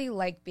typically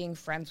like being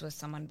friends with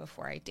someone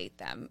before I date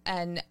them.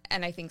 And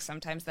I think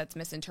sometimes that's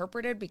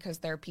misinterpreted because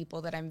there are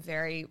people that I'm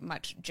very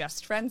much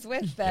just friends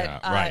with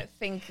that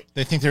think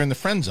they think they're in the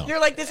friend zone. You're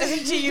like, this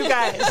isn't to you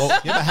guys.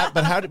 Well, yeah,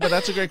 but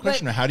that's a great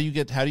question. How do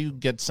you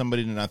get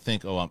somebody to not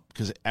think,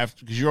 because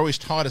you're always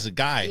taught as a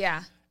guy.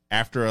 Yeah.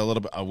 After a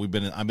little bit,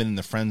 I've been in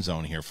the friend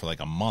zone here for like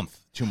a month,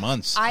 2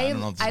 months. I don't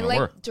know if this is gonna like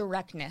work.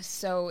 directness.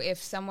 So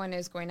if someone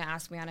is going to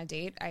ask me on a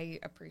date, I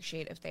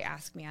appreciate if they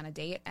ask me on a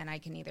date, and I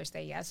can either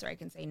say yes or I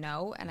can say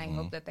no, and I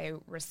hope that they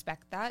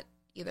respect that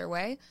either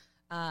way.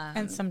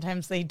 And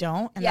sometimes they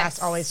don't, and yes.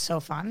 that's always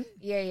so fun.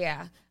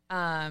 Yeah.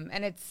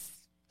 And it's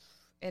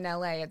in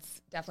LA,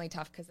 it's definitely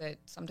tough because it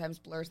sometimes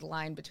blurs the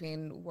line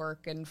between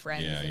work and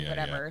friends and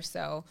whatever. Yeah.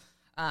 So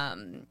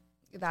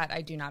that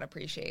I do not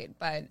appreciate.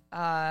 But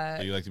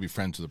so you like to be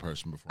friends with the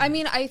person before? I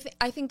mean, I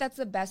think that's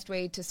the best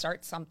way to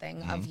start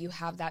something. Of you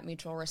have that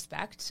mutual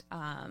respect,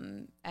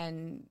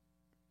 and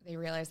they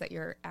realize that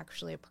you're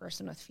actually a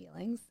person with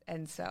feelings,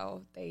 and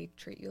so they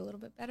treat you a little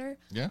bit better.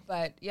 Yeah.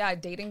 But yeah,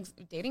 dating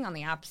on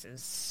the apps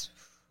is.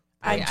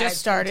 I just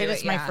started.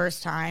 It's my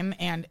first time,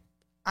 and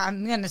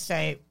I'm gonna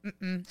say,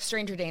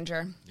 stranger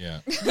danger. Yeah.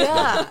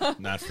 Yeah.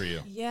 Not for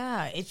you.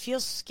 Yeah, it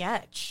feels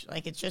sketch.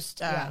 Like it's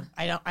just I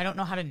don't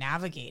know how to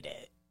navigate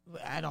it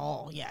at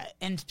all yet.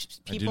 And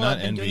people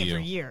have been doing it for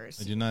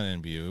years. I do not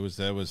envy you.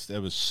 That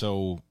was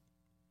so.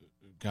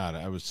 God,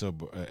 I was so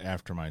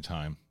after my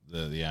time.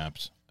 The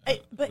apps.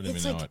 But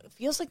it's like it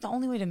feels like the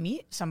only way to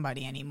meet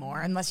somebody anymore,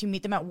 unless you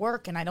meet them at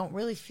work. And I don't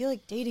really feel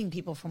like dating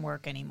people from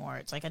work anymore.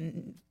 It's like a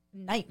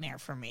nightmare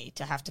for me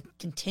to have to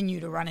continue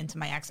to run into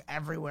my ex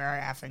everywhere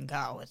I effing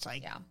go. It's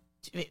like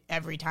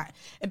every time,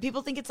 and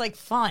people think it's like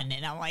fun,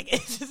 and I'm like,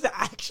 this is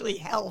actually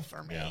hell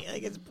for me.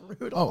 Like it's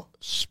brutal. Oh,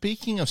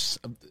 speaking of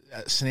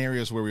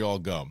scenarios where we all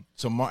go,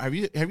 so have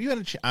you had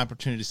an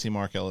opportunity to see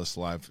Mark Ellis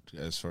live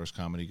as far as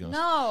comedy goes?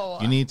 No,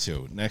 you need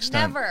to next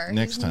time.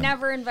 Next time,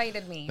 never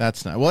invited me.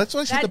 That's not. Well, that's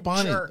why I said to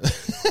Bonnie.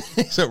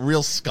 He's a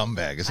real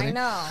scumbag, isn't he? I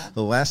know.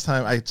 The last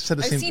time I said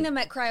the same. I've seen him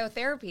at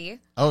cryotherapy.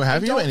 Oh,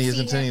 have you? And he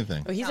isn't saying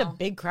anything. Oh, he's a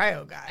big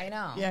cryo guy. I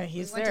know. Yeah,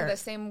 he's we went to the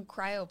same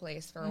cryo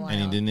place for a while. And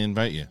he didn't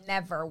invite you.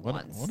 Never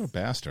once. What a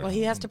bastard. Well,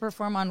 he has to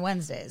perform on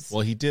Wednesdays.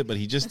 Well, he did, but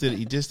he just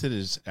did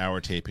his hour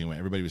taping when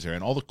everybody was there,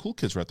 and all the cool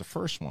kids were at the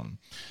first one.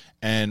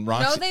 And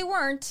Roxy, no, they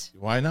weren't.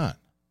 Why not?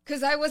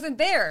 Because I wasn't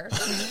there.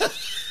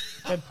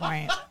 Good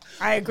point.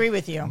 I agree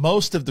with you.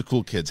 Most of the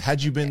cool kids,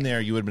 had you been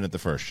there, you would have been at the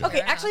first show. Okay,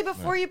 actually,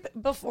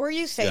 before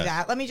you say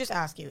that, let me just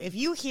ask you: if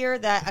you hear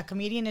that a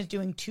comedian is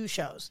doing 2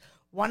 shows,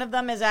 one of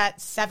them is at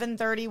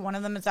 7:30, one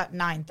of them is at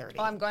 9:30.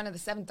 Oh, I'm going to the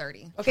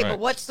 7:30. Okay, but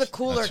what's the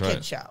cooler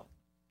kid show?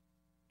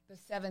 The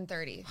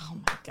 7:30. Oh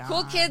my god!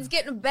 Cool kids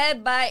get in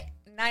bed by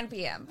 9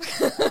 p.m.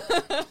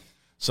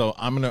 So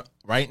I'm gonna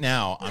right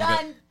now.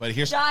 Done. But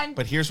here's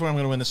where I'm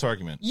gonna win this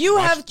argument. You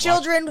have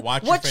children.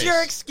 What's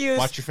your excuse?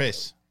 Watch your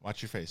face.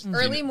 Watch your face.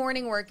 Early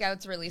morning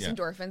workouts release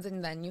endorphins,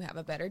 and then you have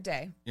a better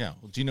day. Yeah.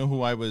 Well, do you know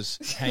who I was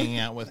hanging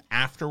out with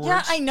afterwards?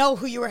 Yeah, I know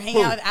who you were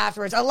hanging out with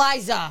afterwards.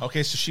 Eliza.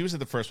 Okay, so she was at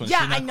the first one. Yeah,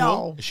 is she not I know.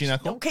 Cool? Is she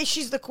not cool? Okay,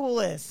 she's the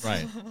coolest.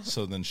 Right.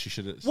 So then she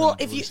should have. Well,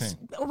 if you,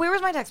 where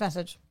was my text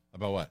message?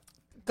 About what?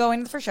 Going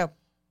to the first show.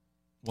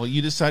 Well,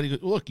 you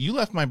decided. Look, you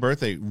left my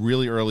birthday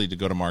really early to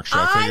go to Mark's show.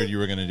 I figured you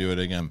were going to do it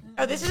again.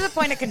 Oh, this is a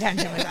point of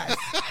contention with us.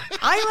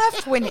 I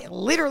left when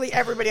literally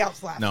everybody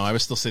else left. No, I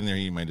was still sitting there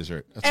eating my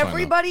dessert. That's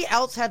everybody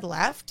else had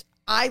left.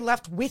 I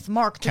left with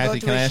Mark to Cathy, go to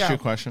his show. Cathy, can I ask you a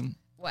question?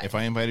 What? If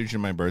I invited you to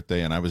my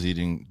birthday and I was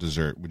eating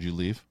dessert, would you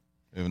leave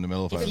in the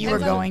middle of? If you were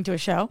going to a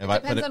show,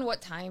 Depends on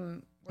what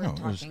time we're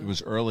talking. It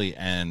was early,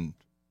 and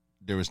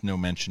there was no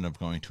mention of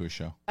going to a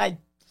show. I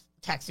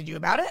texted you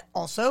about it.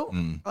 Also,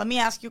 let me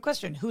ask you a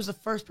question: who's the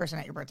first person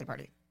at your birthday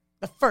party?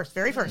 The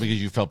very first. Because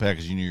you felt bad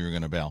because you knew you were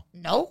going to bail.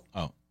 No.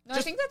 Oh. No,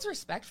 I think that's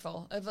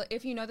respectful.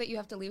 If you know that you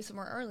have to leave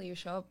somewhere early, you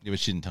show up. Yeah, but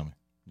she didn't tell me.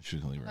 She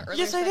was going to leave early.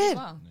 Yes, I did.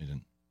 Well. No, you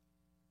didn't.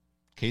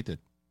 Kate did.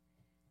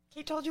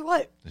 Kate told you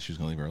what? That she was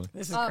going to leave early.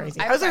 This is crazy.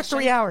 I was there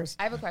 3 hours.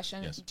 I have a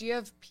question. Yes. Do you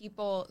have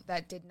people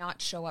that did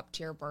not show up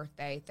to your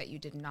birthday that you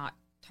did not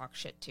talk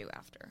shit to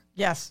after?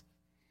 Yes.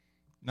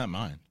 Not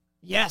mine.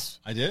 Yes.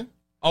 I did?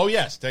 Oh,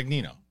 yes.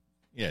 Dagnino.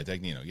 Yeah,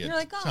 Dagnino. Yeah. You're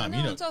like, oh, Tom,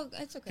 no,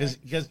 it's okay.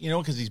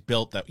 Because he's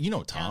built that. You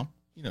know Tom.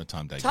 You know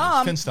Tom Dagnino.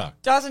 Tom Finstock.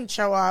 doesn't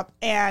show up,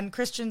 and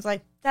Christian's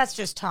like, that's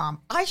just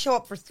Tom. I show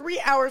up for 3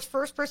 hours,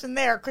 first person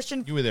there.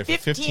 Christian, You were there for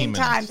 15 minutes.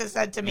 times has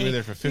said to me, You were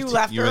there for 15, you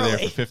left you were early. there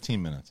for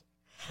 15 minutes.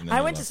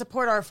 I went to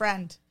support our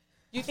friend.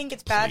 Do you think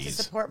it's bad Please.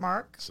 to support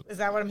Mark? Is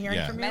that what I'm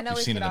hearing from you? Men You've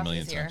always seen get it a off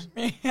million his ear.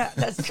 times. Yeah,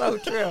 that's so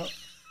true.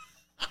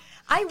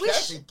 I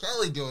wish Cathy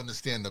Kelley doing the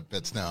stand-up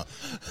bits now.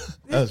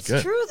 That was good.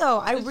 it's true though.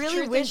 I It's really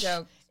truth in wish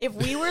joke. if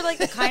we were like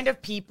the kind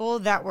of people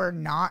that were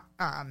not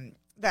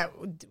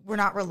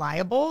not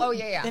reliable. Oh,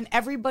 yeah. Then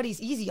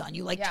everybody's easy on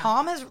you. Like Yeah.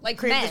 Tom has Like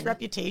created men. this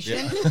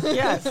reputation.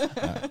 Yes.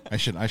 I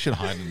should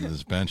hide under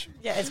this bench.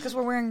 Yeah, it's because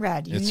we're wearing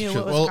red. You It's knew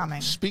true. what was Well,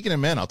 coming. speaking of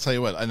men, I'll tell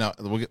you what. I know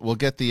we'll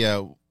get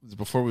the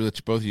before we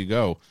let both of you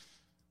go.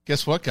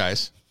 Guess what,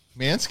 guys?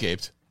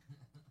 Manscaped.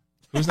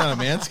 Who's not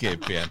a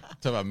Manscaped fan?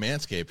 Talk about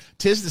Manscaped.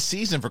 'Tis the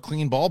season for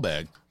clean ball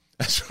bag.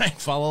 That's right.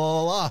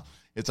 Follow.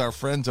 It's our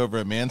friends over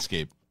at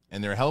Manscaped,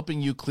 and they're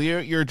helping you clear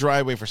your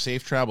driveway for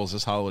safe travels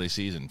this holiday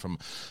season. From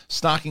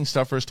stocking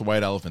stuffers to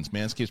white elephants,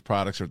 Manscaped's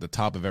products are at the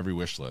top of every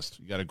wish list.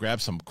 You got to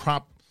grab some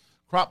crop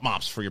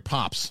mops for your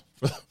pops,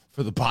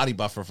 for the body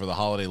buffer for the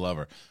holiday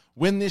lover.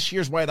 Win this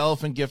year's white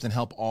elephant gift and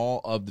help all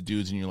of the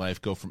dudes in your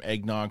life go from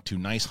eggnog to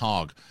nice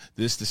hog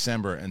this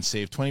December and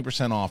save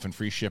 20% off and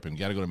free shipping. You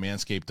got to go to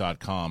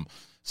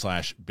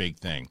manscaped.com/big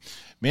thing.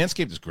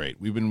 Manscaped is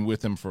great. We've been with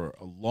them for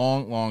a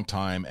long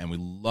time, and we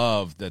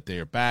love that they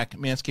are back.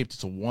 Manscaped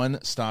is a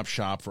one-stop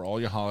shop for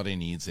all your holiday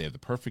needs. They have the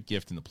perfect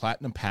gift in the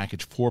Platinum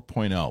Package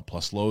 4.0,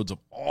 plus loads of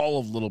all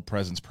of little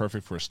presents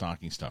perfect for a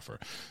stocking stuffer.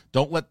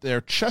 Don't let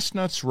their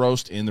chestnuts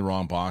roast in the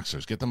wrong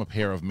boxers. Get them a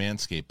pair of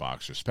Manscaped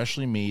boxers,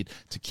 specially made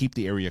to keep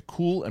the area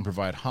cool and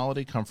provide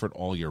holiday comfort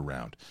all year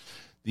round.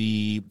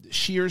 The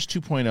Shears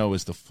 2.0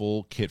 is the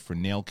full kit for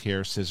nail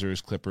care,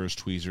 scissors, clippers,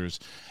 tweezers,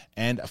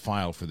 and a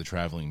file for the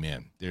traveling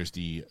man. There's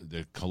the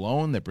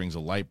cologne that brings a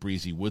light,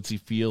 breezy, woodsy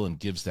feel and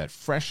gives that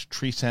fresh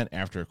tree scent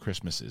after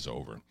Christmas is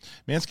over.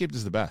 Manscaped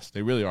is the best.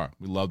 They really are.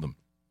 We love them.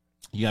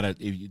 You gotta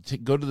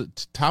go to the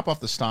top off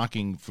the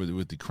stocking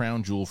with the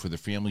crown jewel for the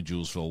family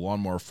jewels for the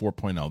Lawnmower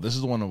 4.0. This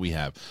is the one that we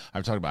have.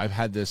 I've talked about. I've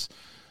had this.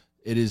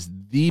 It is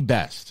the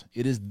best.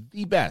 It is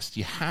the best.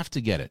 You have to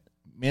get it.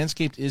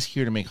 Manscaped is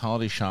here to make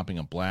holiday shopping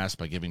a blast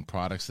by giving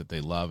products that they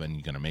love, and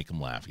you're going to make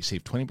them laugh. You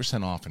save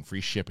 20% off and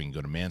free shipping.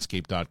 Go to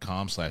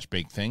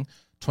manscaped.com/big thing.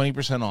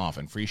 20% off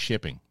and free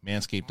shipping.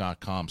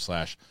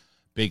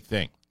 Manscaped.com/big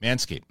thing.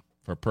 Manscaped,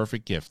 for a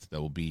perfect gift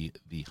that will be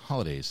the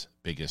holidays'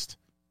 biggest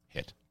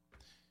hit.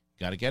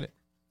 Got to get it.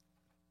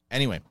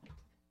 Anyway,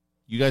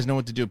 you guys know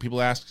what to do.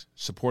 People ask,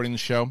 supporting the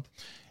show.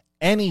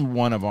 Any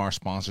one of our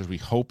sponsors, we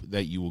hope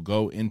that you will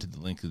go into the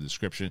link in the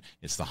description.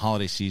 It's the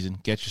holiday season.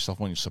 Get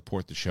yourself one. You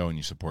support the show and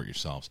you support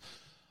yourselves.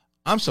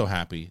 I'm so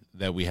happy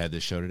that we had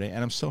this show today,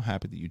 and I'm so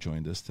happy that you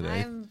joined us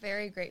today. I'm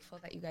very grateful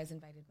that you guys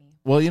invited me.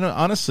 Well,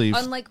 honestly,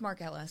 unlike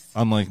Mark Ellis.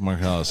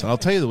 I'll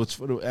tell you what's,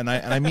 and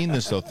I mean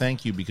this though.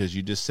 Thank you, because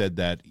you just said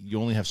that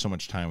you only have so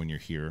much time when you're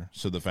here.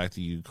 So the fact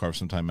that you carved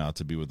some time out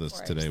to be with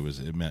us today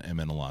it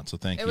meant a lot. So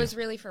thank you. It was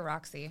really for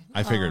Roxy.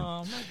 I figured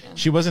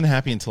she wasn't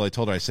happy until I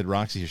told her. I said,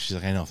 Roxy. She's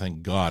like, I know.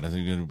 Thank God. I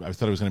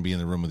thought I was going to be in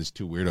the room with these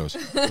two weirdos.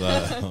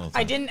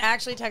 I didn't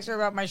actually text her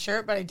about my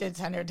shirt, but I did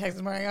send her a text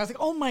this morning. I was like,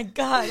 oh my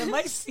God, am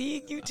I seeing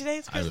you today?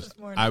 It's Christmas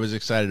morning. I was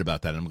excited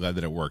about that. I'm glad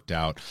that it worked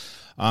out.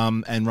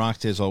 And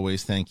Roxy, as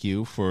always, thank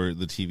you for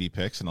the TV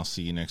picks, and I'll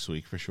see you next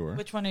week for sure.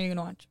 Which one are you going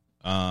to watch?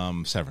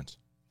 Severance.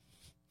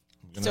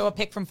 So a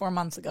pick from 4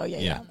 months ago.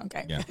 Yeah.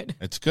 Okay, yeah. Good.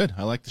 It's good.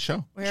 I like the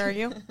show. Where are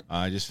you?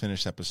 I just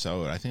finished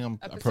episode. I think I'm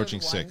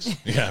approaching 1. 6.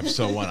 Yeah,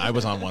 episode 1. I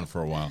was on 1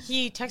 for a while.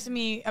 He texted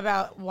me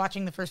about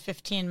watching the first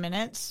 15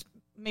 minutes.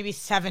 Maybe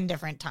 7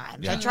 different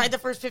times. Yeah. I tried the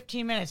first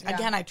 15 minutes. Yeah.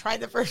 Again, I tried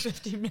the first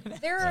 15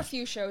 minutes. There are a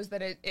few shows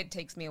that it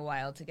takes me a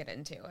while to get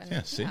into. And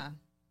yeah, see?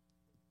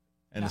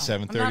 And No, the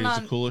 7:30 is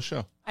the coolest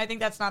show. I think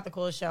that's not the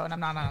coolest show, and I'm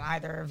not on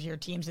either of your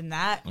teams in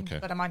that. Okay.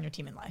 But I'm on your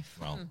team in life.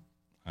 Well,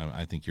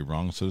 I think you're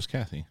wrong, so does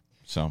Cathy.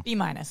 So B-.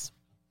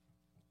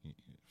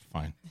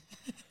 Fine.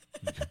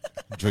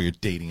 Enjoy your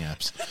dating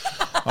apps.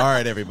 All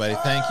right, everybody.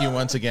 Thank you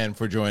once again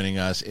for joining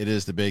us. It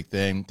is the big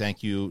thing.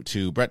 Thank you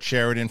to Brett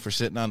Sheridan for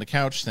sitting on the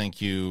couch.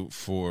 Thank you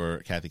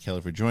for Cathy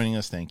Kelley for joining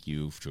us. Thank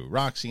you to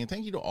Roxy. And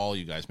thank you to all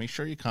you guys. Make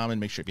sure you comment.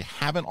 Make sure if you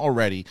haven't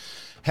already,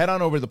 head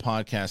on over to the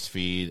podcast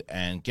feed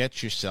and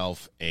get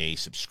yourself a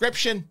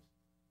subscription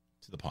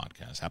to the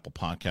podcast. Apple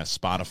Podcasts,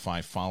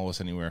 Spotify. Follow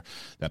us anywhere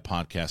that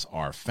podcasts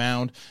are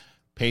found.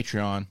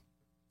 Patreon.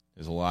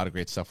 There's a lot of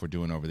great stuff we're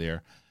doing over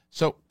there.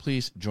 So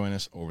please join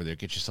us over there.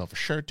 Get yourself a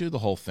shirt. Do the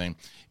whole thing.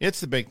 It's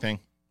the big thing.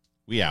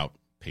 We out.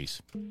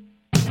 Peace.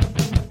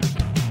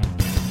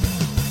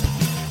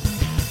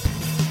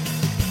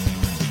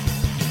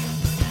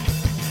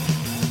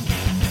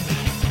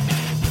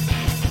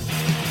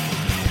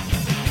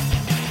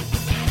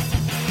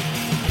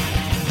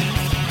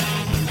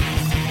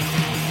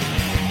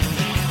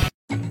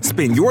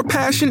 Spin your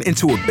passion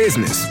into a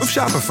business with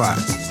Shopify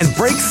and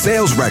break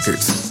sales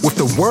records with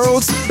the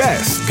world's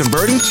best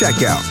converting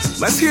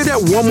checkout. Let's hear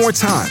that one more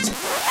time.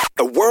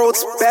 The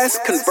world's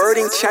best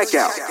converting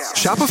checkout.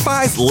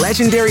 Shopify's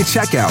legendary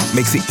checkout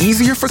makes it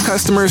easier for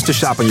customers to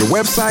shop on your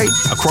website,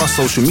 across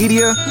social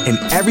media, and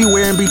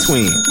everywhere in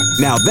between.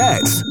 Now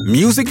that's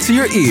music to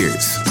your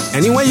ears.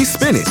 Any way you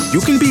spin it, you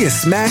can be a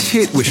smash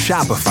hit with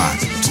Shopify.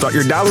 Start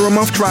your $1 a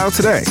month trial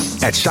today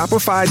at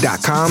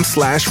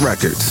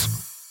shopify.com/records.